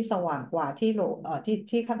งที่สว่างกว่าที่โล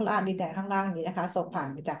ที่ข้างล่างดินแดนข้างล่างนี้นะคะส่งผ่าน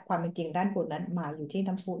ไปจากความเป็นจริงด้านบนนั้นมาอยู่ที่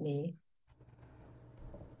น้ำพุนี้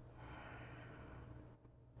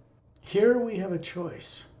Here we have a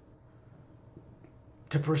choice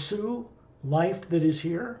to pursue life that is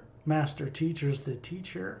here, master teachers that teach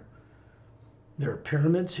here. There are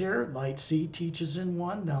pyramids here. Light C teaches in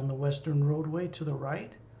one down the western roadway to the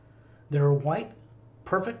right. There are white,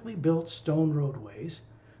 perfectly built stone roadways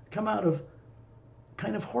come out of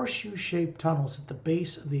kind of horseshoe shaped tunnels at the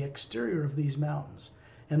base of the exterior of these mountains.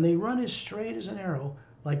 And they run as straight as an arrow,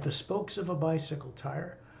 like the spokes of a bicycle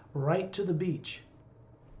tire, right to the beach.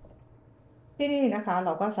 ที่นี่นะคะเร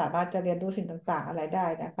าก็สามารถจะเรียนรู้สิ่งต่างๆอะไรได้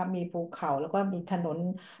นะคะมีภูเขาแล้วก็มีถนน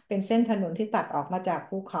เป็นเส้นถนนที่ตัดออกมาจาก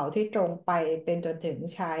ภูเขาที่ตรงไปเป็นจนถึง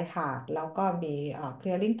ชายหาดแล้วก็มีเค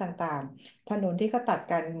ลียร์ลิงต่างๆถนนที่เขาตัด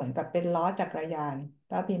กันเหมือนกับเป็นล้อจักรยาน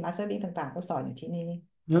แล้วมีมาสเตอร์ลิงต่างๆก็สอนอยู่ที่นี่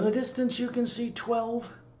In the distance, you can see 12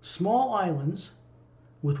 small islands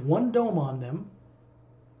with one dome on them,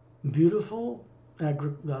 beautiful,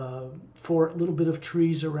 for a little bit of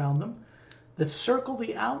trees around them, that circle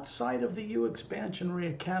the outside of the U Expansionary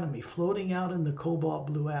Academy, floating out in the cobalt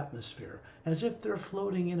blue atmosphere, as if they're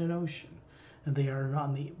floating in an ocean. And they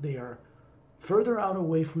are further out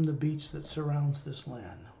away from the beach that surrounds this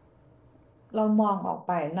land. เรามองออกไ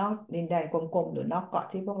ปนอกดินแดนกลมๆหรือนอกเกาะ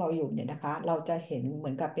ที่พวกเราอยู่เนี่ยนะคะเราจะเห็นเหมื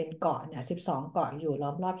อนกับเป็นเกาะเนี่ย12เกาะอยู่ล้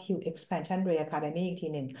อมรอบ Hill Expansion Ray Academy อีกที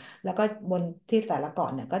หนึ่งแล้วก็บนที่แต่ละเกา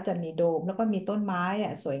ะเนี่ยก็จะมีโดมแล้วก็มีต้นไม้อ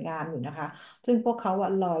ะสวยงามอยู่นะคะซึ่งพวกเขาอ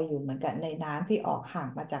ะลอยอยู่เหมือนกับในน้ำที่ออกห่าง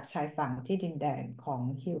มาจากชายฝั่งที่ดินแดนของ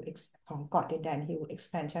ของเกาะดินแดน Hill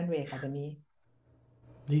Expansion Ray Academy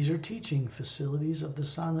These are teaching facilities of the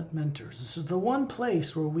silent mentors. This is the one place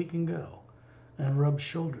where we can go and rub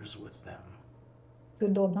shoulders with them. คื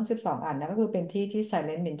อโดมทั้ง12อันนะก็คือเป็นที่ที่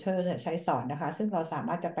Silent Mentor ใช้สอนนะคะซึ่งเราสาม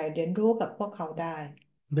ารถจะไปเรียนรู้กับพวกเขาได้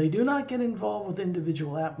They do not get involved with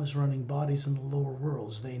individual atmas running bodies in the lower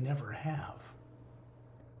worlds. They never have.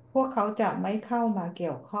 พวกเขาจะไม่เข้ามาเ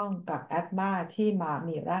กี่ยวข้องกับแอดมาที่มา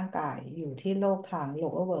มีร่างกายอยู่ที่โลกทาง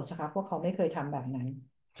lower world นะคะพวกเขาไม่เคยทำแบบนั้น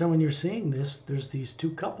So when you're seeing this, there's these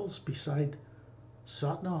two couples beside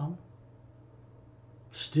Satnam,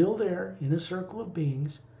 still there in a circle of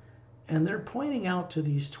beings, and they're pointing out to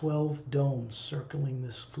these 12 domes circling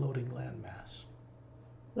this floating landmass.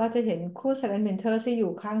 เราจะเห็นคู่ Silent Mentor ที่อ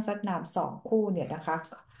ยู่ข้างซัดนาม2 คู่เนี่ยนะคะ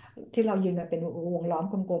ที่เรายืนกันเป็นวงล้อม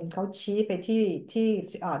กลมๆเขาชี้ไปที่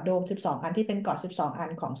โดม12อันที่เป็นเกาะ12อัน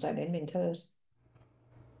ของ Silent Mentors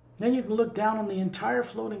Then you can look down on the entire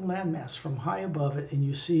floating landmass from high above it, and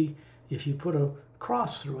you see if you put a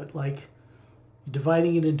cross through it, like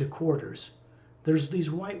dividing it into quarters, there's these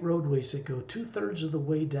white roadways that go 2/3 of the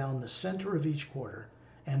way down the center of each quarter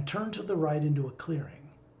and turn to the right into a clearing.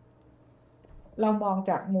 เรามอง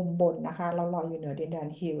จากมุมบนนะคะเราลอยอยู่เหนือดินแดน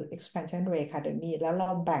Hill Expansion Ray Academy แล้วเรา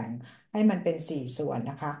แบ่งให้มันเป็น4 ส่วน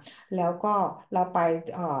นะคะแล้วก็เราไป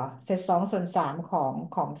เซต2/3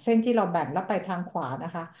ของเส้นที่เราแบ่งแล้วไปทางขวาน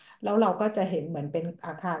ะคะแล้วเราก็จะเห็นเหมือนเป็นอ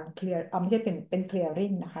าคารเคลียร์ไม่ใช่เป็นเคลียร์ริ่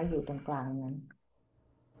งนะคะอยู่ตรงกลางนั้น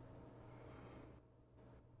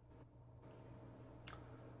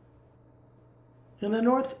In the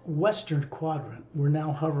northwestern quadrant, we're now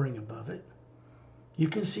hovering above it. You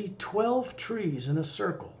can see 12 trees in a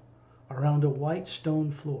circle around a white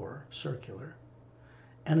stone floor, circular,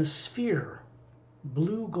 and a sphere,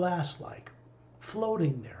 blue glass-like,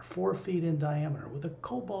 floating there, 4 feet in diameter, with a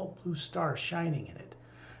cobalt blue star shining in it,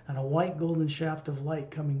 and a white golden shaft of light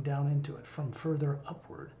coming down into it from further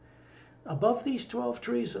upward. Above these 12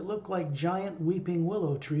 trees that look like giant weeping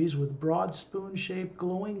willow trees with broad spoon-shaped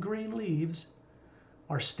glowing green leaves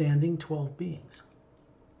are standing 12 beings.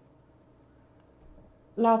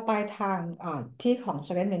 เราไปทางที่ของ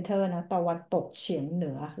Silent Mentor นะตะวันตกเฉียงเห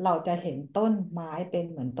นือเราจะเห็นต้นไม้เป็น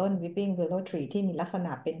เหมือนต้น Weeping Willow Tree ที่มีลักษณ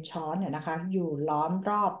ะเป็นช้อนเนี่ยนะคะอยู่ล้อม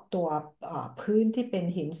รอบตัวพื้นที่เป็น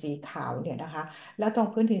หินสีขาวเนี่ยนะคะแล้วตรง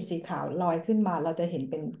พื้นหินสีขาวลอยขึ้นมาเราจะเห็น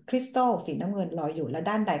เป็นคริสตัลสีน้ำเงินลอยอยู่และ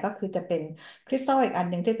ด้านใดก็คือจะเป็นคริสตัลอีกอัน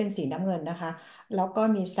หนึ่งที่เป็นสีน้ำเงินนะคะแล้วก็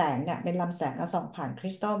มีแสงเนี่ยเป็นลำแสงส่องผ่านค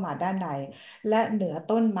ริสตัลมาด้านใน และเหนือ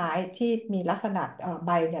ต้นไม้ที่มีลักษณะใ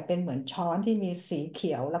บเนี่ยเป็นเหมือนช้อนที่มีสีเ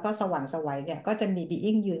ขียวแล้วก็สว่างไสวเนี่ยก็จะมีบี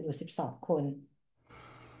อิงยืนอยู่12 คน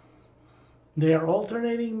They are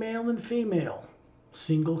alternating male and female,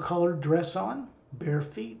 single colored dress on, bare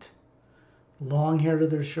feet, long hair to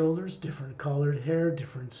their shoulders, different colored hair,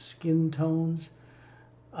 different skin tones.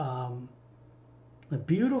 Um, a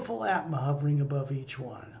beautiful atma hovering above each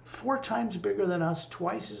one, 4 times bigger than us,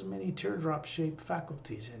 twice as many teardrop shaped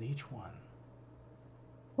faculties in each one.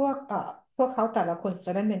 พวกพวกเขาแต่ละคน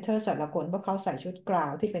Silent Mentor แต่ละคนพวกเขาใส่ชุดกรา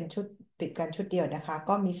วที่เป็นชุดติดกันชุดเดียวนะคะ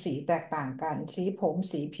ก็มีสีแตกต่างกันสีผม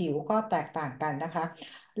สีผิวก็แตกต่างกันนะคะ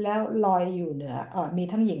แล้วลอยอยู่เหนือมี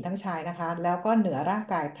ทั้งหญิงทั้งชายนะคะแล้วก็เหนือร่าง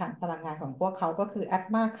กายทางพลังงานของพวกเขาก็คือแอต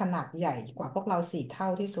มาขนาดใหญ่กว่าพวกเรา4 เท่า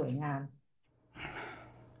ที่สวยงาม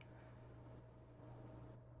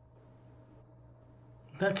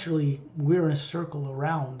Actually, we're in a circle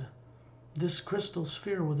around this crystal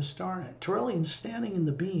sphere with a star in it. Turelian's standing in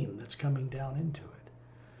the beam that's coming down into it.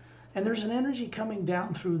 And there's an energy coming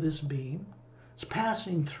down through this beam. It's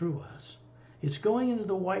passing through us. It's going into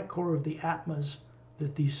the white core of the atmas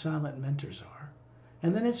that these silent mentors are.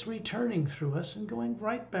 And then it's returning through us and going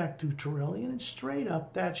right back to Turelian and straight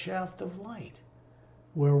up that shaft of light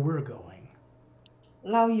where we're going.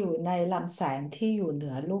 เราอยู่ในลำแสงที่อยู่เหนื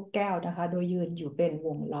อลูกแก้วนะคะโดยยืนอยู่เป็นว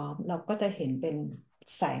งล้อมเราก็จะเห็นเป็น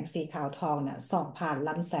แสงสีขาวทองเนี่ยส่องผ่านล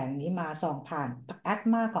ำแสงนี้มาส่องผ่านแอต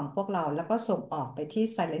มาของพวกเราแล้วก็ส่งออกไปที่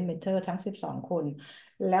Silent Mentor ทั้ง12 คน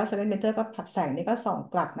แล้ว Silent Mentor ก็ผลักแสงนี้ก็ส่อง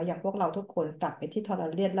กลับมายังพวกเราทุกคนกลับไปที่ทร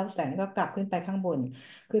เลียนแล้วแสงนี้ก็กลับขึ้นไปข้างบน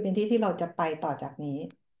คือเป็นที่ที่เราจะไปต่อจากนี้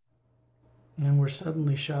And we're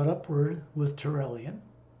suddenly shot upward with Turelian,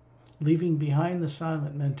 leaving behind the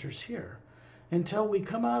silent mentors here, until we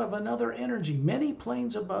come out of another energy, many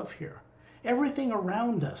planes above here. Everything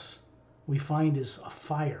around us we find is a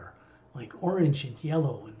fire, like orange and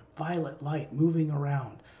yellow and violet light moving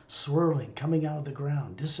around, swirling, coming out of the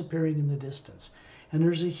ground, disappearing in the distance. And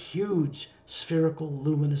there's a huge spherical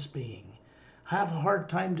luminous being. I have a hard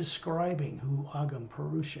time describing who Agam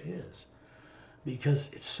Purusha is because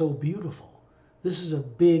it's so beautiful. This is a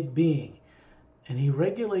big being, and he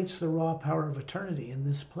regulates the raw power of eternity in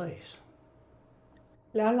this place.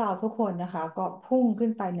 แล้วเราทุกคนนะคะก็พุ่งขึ้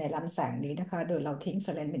นไปในลำแสงนี้นะคะโดยเราทิ้ง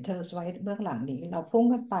Silent Meters ไว้เบื้องหลังนี้เราพุ่ง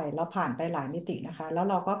ขึ้นไปเราผ่านไปหลายมิตินะคะแล้ว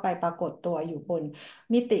เราก็ไปปรากฏตัวอยู่บน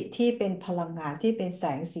มิติที่เป็นพลังงานที่เป็นแส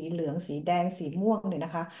งสีเหลืองสีแดงสีม่วงเนี่ยน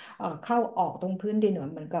ะคะเข้าออกตรงพื้นดิน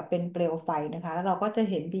เหมือนกับเป็นเปลวไฟนะคะแล้วเราก็จะ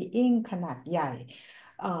เห็นบีอิงขนาดใหญ่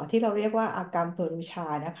ที่เราเรียกว่าอากามเพรุชา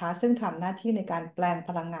นะคะซึ่งทำหน้าที่ในการแปลงพ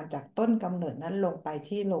ลังงานจากต้นกำเนิดนั้นลงไป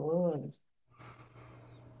ที่ lower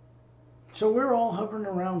So we're all hovering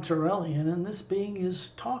around Turelian, and this being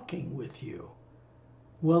is talking with you,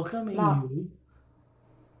 welcoming เรา you.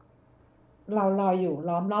 เราลอยอยู่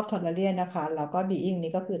ล้อมรอบทอร์เรียนนะคะแล้วก็บีอิง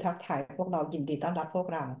นี้ก็คือทักทายพวกเรายินดีต้อนรับพวก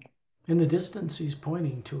เรา In the distance, he's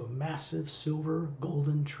pointing to a massive silver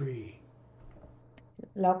golden tree.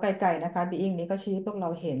 แล้วไกลๆนะคะบีอิงนี้ก็ชี้ให้พวกเรา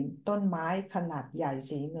เห็นต้นไม้ขนาดใหญ่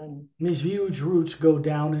สีเงิน These huge roots go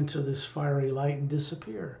down into this fiery light and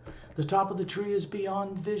disappear. The top of the tree is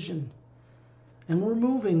beyond vision. And we're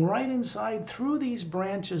moving right inside through these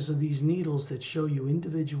branches of these needles that show you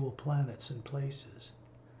individual planets and places.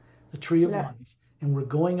 The tree of และ life. And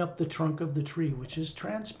we're going up the trunk of the tree, which is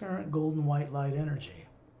transparent golden white light energy.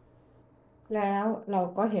 แล้วเรา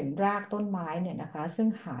ก็เห็นรากต้นไม้เนี่ยนะคะซึ่ง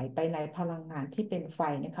หายไปในพลังงานที่เป็นไฟ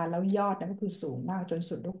นะคะแล้วยอดนั้นก็คือสูงมากจน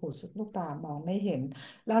สุดลูกหูสุดลูกตามองไม่เห็น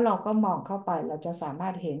แล้วเราก็มองเข้าไปเราจะสามา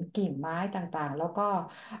รถเห็นกิ่งไม้ต่างๆแล้วก็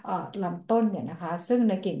ลำต้นเนี่ยนะคะซึ่ง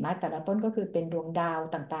ในกิ่งไม้แต่ละต้นก็คือเป็นดวงดาว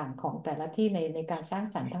ต่างๆของแต่ละที่ในการสร้าง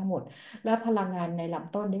สรรค์ทั้งหมดและพลังงานในล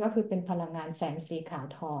ำต้นนี้ก็คือเป็นพลังงานแสงสีขาว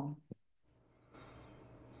ทอง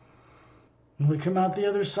When we come out the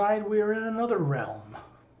other side, we are in another realm.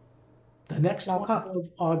 The next เรา one เข้า above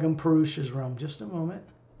Agam Purusha's realm. Just a moment.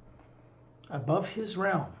 Above his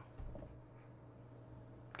realm.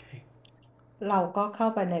 Okay. เราก็เข้า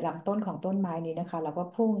ไปในลำต้นของต้นไม้นี้นะคะเราก็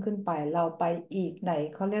พุ่งขึ้นไปเราไปอีกใน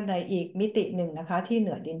เขาเรียกในอีกมิติหนึ่งนะคะที่เห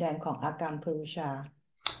นือดินแดนของอากามพรูชา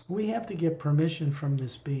We have to get permission from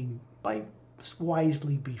this being by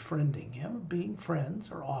wisely befriending him, being friends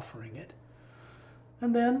or offering it.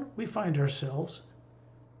 And then we find ourselves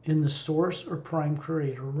in the source or prime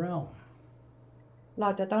creator realm. เรา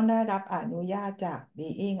จะต้องได้รับอนุญาตจากบี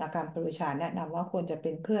อิงอากามพรูชาแนะนำว่าควรจะเ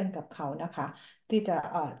ป็นเพื่อนกับเขานะคะ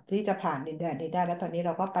ที่จะผ่านดินแดนนี้ได้แล้วตอนนี้เ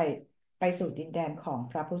ราก็ไปสู่ดินแดนของ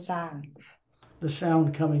พระผู้สร้าง The sound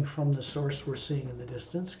coming from the source we're seeing in the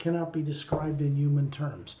distance cannot be described in human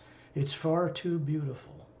terms. It's far too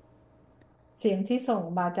beautiful. เสียงที่ส่ง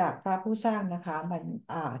มาจากพระผู้สร้างนะคะมัน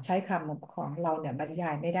ใช้คำของเราเนี่ยบรรยา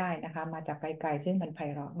ยไม่ได้นะคะมาจากไกลๆซึ่งมันไพ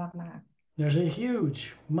เราะมาก There's a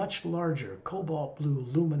huge, much larger cobalt blue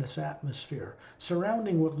luminous atmosphere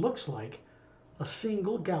surrounding what looks like a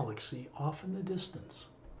single galaxy off in the distance.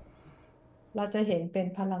 เราจะเห็นเป็น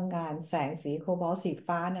พลังงานแสงสีโคบอลต์สี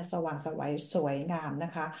ฟ้าเนี่ยสว่างไสวสวยงามน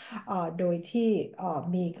ะคะโดยที่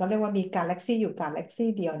มีเขาเรียกว่ามีกาแล็กซี่อยู่กาแล็กซี่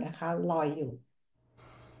เดียวนะคะลอยอยู่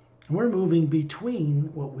And we're moving between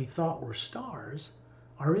what we thought were stars,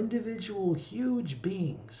 our individual huge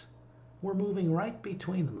beings. We're moving right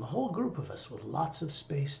between them, the whole group of us with lots of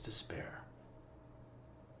space to spare.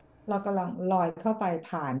 เรากำลังลอยเข้าไป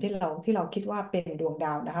ผ่านที่เราคิดว่าเป็นดวงด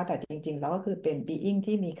าวนะคะแต่จริงๆแล้วก็คือเป็นบีอิง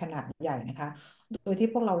ที่มีขนาดใหญ่นะคะโดยที่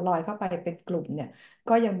พวกเราลอยเข้าไปเป็นกลุ่มเนี่ย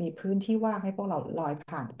ก็ยังมีพื้นที่ว่างให้พวกเราลอย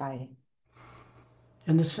ผ่านไป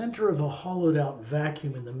In the center of a hollowed out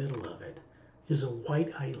vacuum in the middle of it is a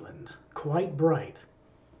white island, quite bright.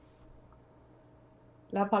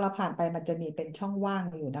 แล้วพอเราผ่านไปมันจะมีเป็นช่องว่าง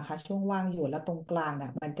อยู่นะคะช่องว่างอยู่แล้วตรงกลางน่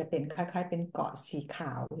ะมันจะเป็นคล้ายๆเป็นเกาะสีข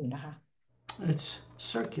าวอยู่นะคะ It's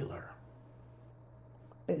circular.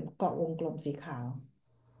 เป็นเกาะวงกลมสีขาว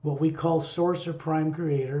What we call source or prime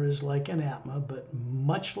creator is like an atma, but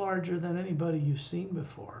much larger than anybody you've seen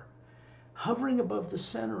before, hovering above the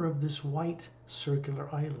center of this white circular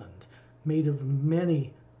island made of many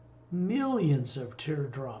millions of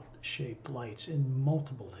teardrop shaped lights in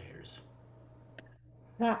multiple layers.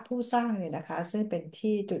 พระผู้สร้างเนี่ยนะคะซึ่งเป็น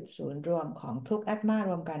ที่จุดศูนย์รวมของทุกแอตมา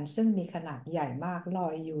รวมกันซึ่งมีขนาดใหญ่มากลอ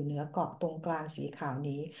ยอยู่เหนือเกาะตรงกลางสีขาว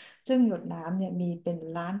นี้ซึ่งหยดน้ำเนี่ยมีเป็น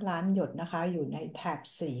ล้านล้านหยดนะคะอยู่ในแถบ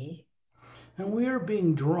สี And we are being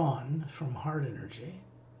drawn from heart energy,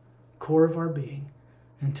 core of our being,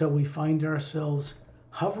 until we find ourselves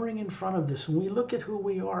hovering in front of this. And we look at who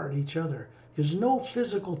we are at each other. There's no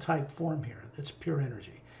physical type form here that's pure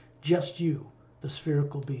energy, just you, the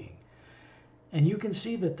spherical being. And you can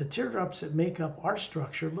see that the teardrops that make up our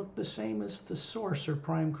structure look the same as the source or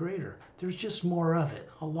prime creator. There's just more of it,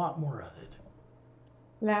 a lot more of it.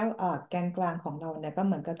 แล้วแกนกลางของเราเนี่ยก็เ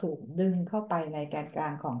หมือนกับถูกดึงเข้าไปในแกนกลา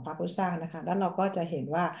งของพระผู้สร้างนะคะแล้วเราก็จะเห็น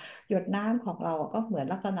ว่าหยดน้ำของเราก็เหมือน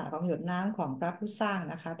ลักษณะของหยดน้ำของพระผู้สร้าง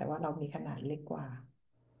นะคะแต่ว่าเรามีขนาดเล็กกว่า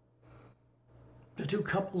The two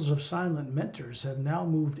couples of silent mentors have now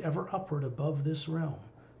moved ever upward above this realm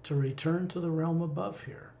to return to the realm above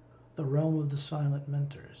here, the realm of the silent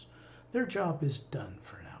mentors. Their job is done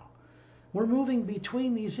for now. We're moving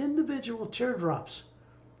between these individual teardrops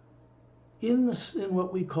in what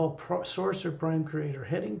we call source or prime creator,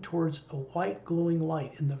 heading towards a white glowing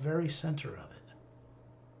light in the very center of it.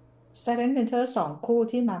 Silent Mentor สองคู่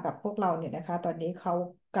ที่มากับพวกเราเนี่ยนะคะตอนนี้เขา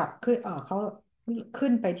กลับขึ้นเขาขึ้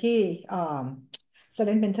นไปที่เอ่อ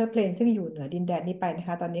Silent Mentor Plane ซึ่งอยู่เหนือดินแดนนี้ไปนะค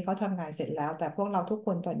ะตอนนี้เขาทำงานเสร็จแล้วแต่พวกเราทุกค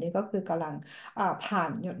นตอนนี้ก็คือกำลังผ่า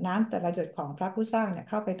นหยดน้ำแต่ละหยดของพระผู้สร้างเนี่ย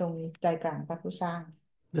เข้าไปตรงใจกลางพระผู้สร้าง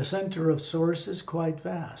The center of source is quite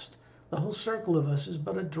vast. The whole circle of us is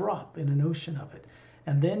but a drop in an ocean of it.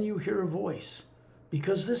 And then you hear a voice.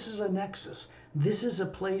 Because this is a nexus. This is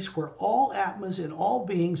a place where all atmas and all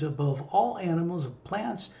beings above all animals of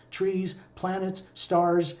plants, trees, planets,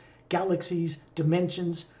 stars, galaxies,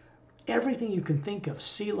 dimensions, everything you can think of,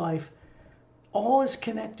 sea life, all is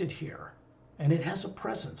connected here. And it has a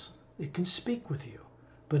presence. It can speak with you.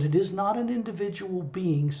 But it is not an individual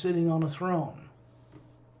being sitting on a throne.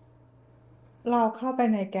 เราเข้าไป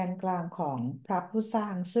ในแกนกลางของพระผู้สร้า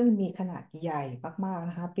งซึ่งมีขนาดใหญ่มากๆ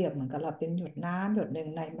นะคะเปรียบเหมือนกับเราเป็นหยดน้ำหยดหนึ่ง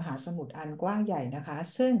ในมหาสมุทรอันกว้างใหญ่นะคะ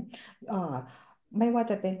ซึ่งเอ่อไม่ว่า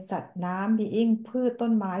จะเป็นสัตว์น้ำบีอิงพืชต้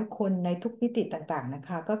นไม้คนในทุกมิติต่างๆนะค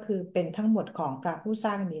ะก็คือเป็นทั้งหมดของพระผู้ส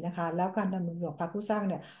ร้างนี้นะคะแล้วการดำเนินของพระผู้สร้าง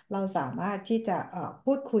เนี่ยเราสามารถที่จะ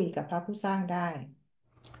พูดคุยกับพระผู้สร้างได้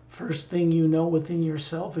First thing you know within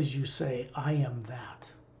yourself is you say, I am that.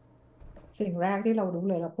 สิ่งแรกที่เรารู้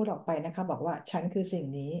เลยเราพูดออกไปนะคะบอกว่าฉันคือสิ่ง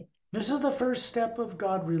นี้ This is the first step of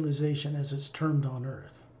God realization as it's termed on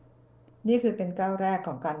earth. นี่คือเป็นก้าวแรกข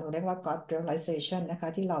องการเราเรียกว่า God realization นะคะ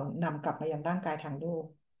ที่เรานำกลับมายังร่างกายทางโลก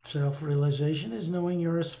Self realization is knowing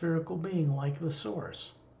you're a spherical being like the source.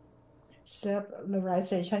 Self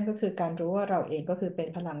realization ก็คือการรู้ว่าเราเองก็คือเป็น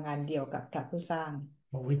พลังงานเดียวกับพระผู้สร้าง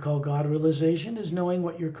What we call God realization is knowing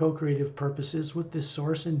what your co creative purpose is with this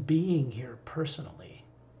source and being here personally.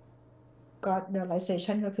 God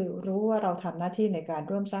realization ก็คือรู้ว่าเราทำหน้าที่ในการ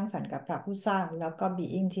ร่วมสร้างสรรค์กับพระผู้สร้างแล้วก็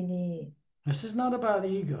being ที่นี่ This is not about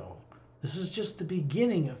ego. This is just the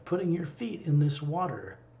beginning of putting your feet in this water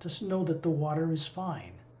to know that the water is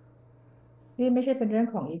fine. นี่ไม่ใช่เป็นเรื่อง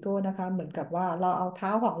ของอีโก้นะคะเหมือนกับว่าเราเอาเท้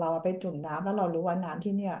าของเราไปจุ่มน้ำแล้วเรารู้ว่าน้ำ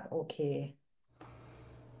ที่เนี่ยโอเค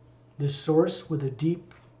This source with a deep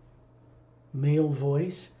male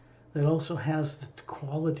voice that also has the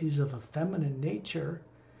qualities of a feminine nature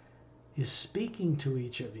is speaking to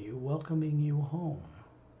each of you, welcoming you home.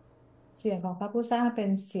 เสียงของพระผู้สร้างเป็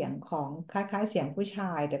นเสียงของคล้ายๆเสียงผู้ช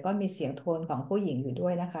ายแต่ก็มีเสียงโทนของผู้หญิงอยู่ด้ว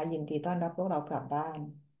ยนะคะยินดีต้อนรับพวกเรากลับบ้าน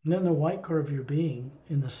And then the white core of your being,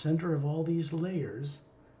 in the center of all these layers,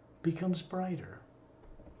 becomes brighter.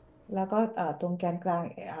 แล้วก็ตรงแกนกลาง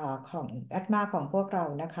ของแอตมาของพวกเรา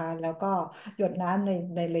นะคะแล้วก็หยดน้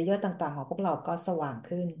ำในเลเยอร์ต่างๆของพวกเราก็สว่าง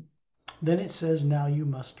ขึ้น Then it says, now you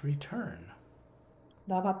must return.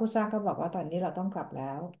 แล้วพระผู้สร้างก็บอกว่าตอนนี้เราต้องกลับแ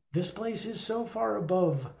ล้ว This place is so far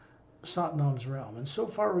above Satnam's realm and so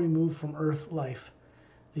far removed from earth life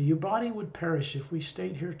that your body would perish if we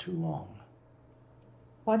stayed here too long.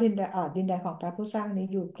 เพราะดินแดนของพระผู้สร้างนี้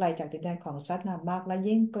อยู่ไกลจากดินแดนของซัดนามากและ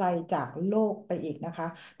ยิ่งไกลจากโลกไปอีกนะคะ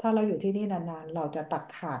ถ้าเราอยู่ที่นี่นานๆเราจะตัด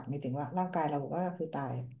ขาดหมายถึงว่าร่างกายเราก็คือตา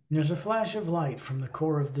ย There's a flash of light from the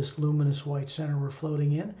core of this luminous white center we're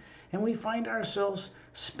floating in, and we find ourselves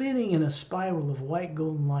spinning in a spiral of white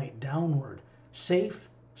golden light downward, safe,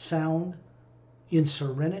 sound, in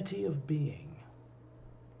serenity of being.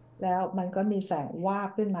 แล้วมันก็มีแสงวาบ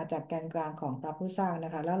ขึ้นมาจากแกนกลางของพระผู้สร้างน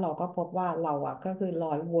ะคะแล้วเราก็พบว่าเราก็คือล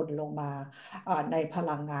อยวนลงมาในพ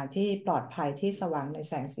ลังงานที่ปลอดภัยที่สว่างใน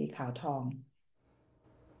แสงสีขาวทอง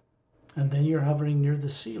And then you're hovering near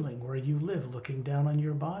the ceiling where you live, looking down on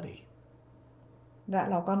your body. และ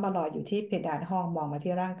เราก็มาลอยอยู่ที่เพดานห้องมองมา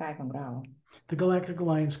ที่ร่างกายของเรา The Galactic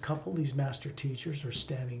Alliance couple, these master teachers, are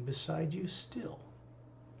standing beside you still.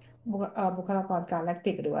 บุคลากรกาแล็ก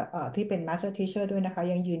ติกหรือว่าที่เป็น Master Teacher ด้วยนะคะ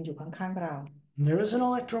ยังยืนอยู่ข้างๆเรา There is an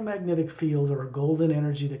electromagnetic field or a golden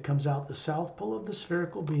energy that comes out the south pole of the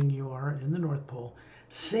spherical being you are in the north pole.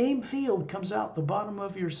 Same field comes out the bottom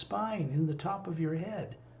of your spine, in the top of your head.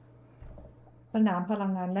 สนามพลั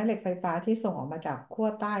งงานแม่เหล็กไฟฟ้าที่ส่งออกมาจากขั้ว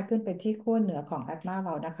ใต้ขึ้นไปที่ขั้วเหนือของแอตมาเร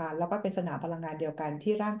านะคะแล้วก็เป็นสนามพลังงานเดียวกัน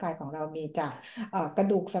ที่ร่างกายของเรามีจากกระ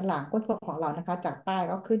ดูกสันหลังก้นกบของเรานะคะจากใต้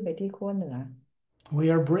ก็ขึ้นไปที่ขั้วเหนือ We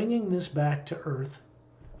are bringing this back to Earth.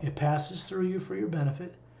 It passes through you for your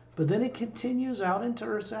benefit, but then it continues out into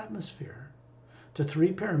Earth's atmosphere to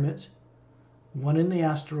three pyramids, one in the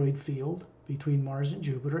asteroid field between Mars and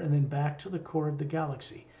Jupiter, and then back to the core of the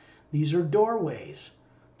galaxy. These are doorways.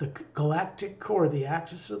 The galactic core, the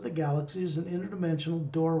axis of the galaxy, is an interdimensional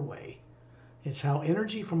doorway. It's how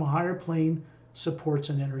energy from a higher plane supports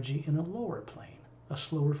an energy in a lower plane, a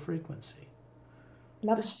slower frequency. แ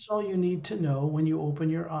ล้ว This is all you need to know when you open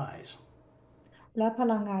your eyes. และพ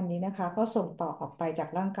ลังงานนี้นะคะก็ส่งต่อออกไปจาก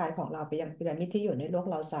ร่างกายของเราไปยังพีระมิดที่อยู่ในโลก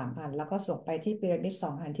เรา3 อันแล้วก็ส่งไปที่พีระมิด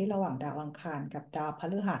2 อันที่ระหว่างดาวอังคารกับดาวพ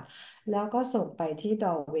ฤหัสแล้วก็ส่งไปที่ด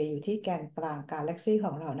อลเวย์อยู่ที่แกนกลางกาแล็กซี่ข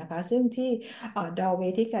องเรานะคะซึ่งที่ดอลเว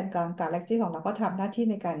ย์ที่แกนกลางกาแล็กซี่ของเราก็ทำหน้าที่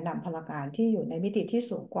ในการนำพลังงานที่อยู่ในมิติที่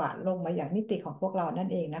สูงกว่าลงมาอย่างมิติของพวกเรานั่น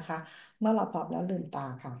เองนะคะเมื่อเราพร้อมแล้วลืมตา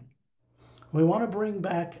ค่ะ We want to bring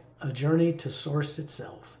back a journey to source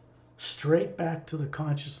itself, straight back to the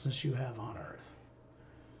consciousness you have on Earth.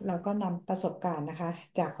 เราก็นำประสบการณ์นะคะ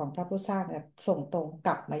จากของพระผู้สร้างเนี่ยส่งตรงก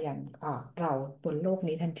ลับมาอย่างเราบนโลก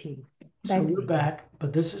นี้ทันทีได้ So เล we're ย back,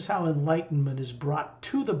 but this is how enlightenment is brought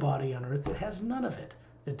to the body on Earth that has none of it,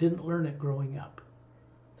 that didn't learn it growing up.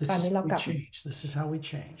 This ตอน is นี้ how เรา we กลับ change. This is how we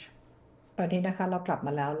change. ตอนนี้นะคะเรากลับม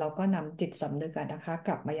าแล้วเราก็นำจิตสำนึกกันนะคะก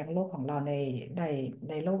ลับมายังโลกของเราใน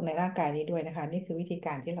ในโลกในร่างกายนี้ด้วยนะคะนี่คือวิธีก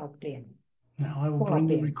ารที่เราเปลี่ยน Now พวกเราเ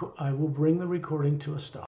ปลี่ยน I will bring the recording to a stop.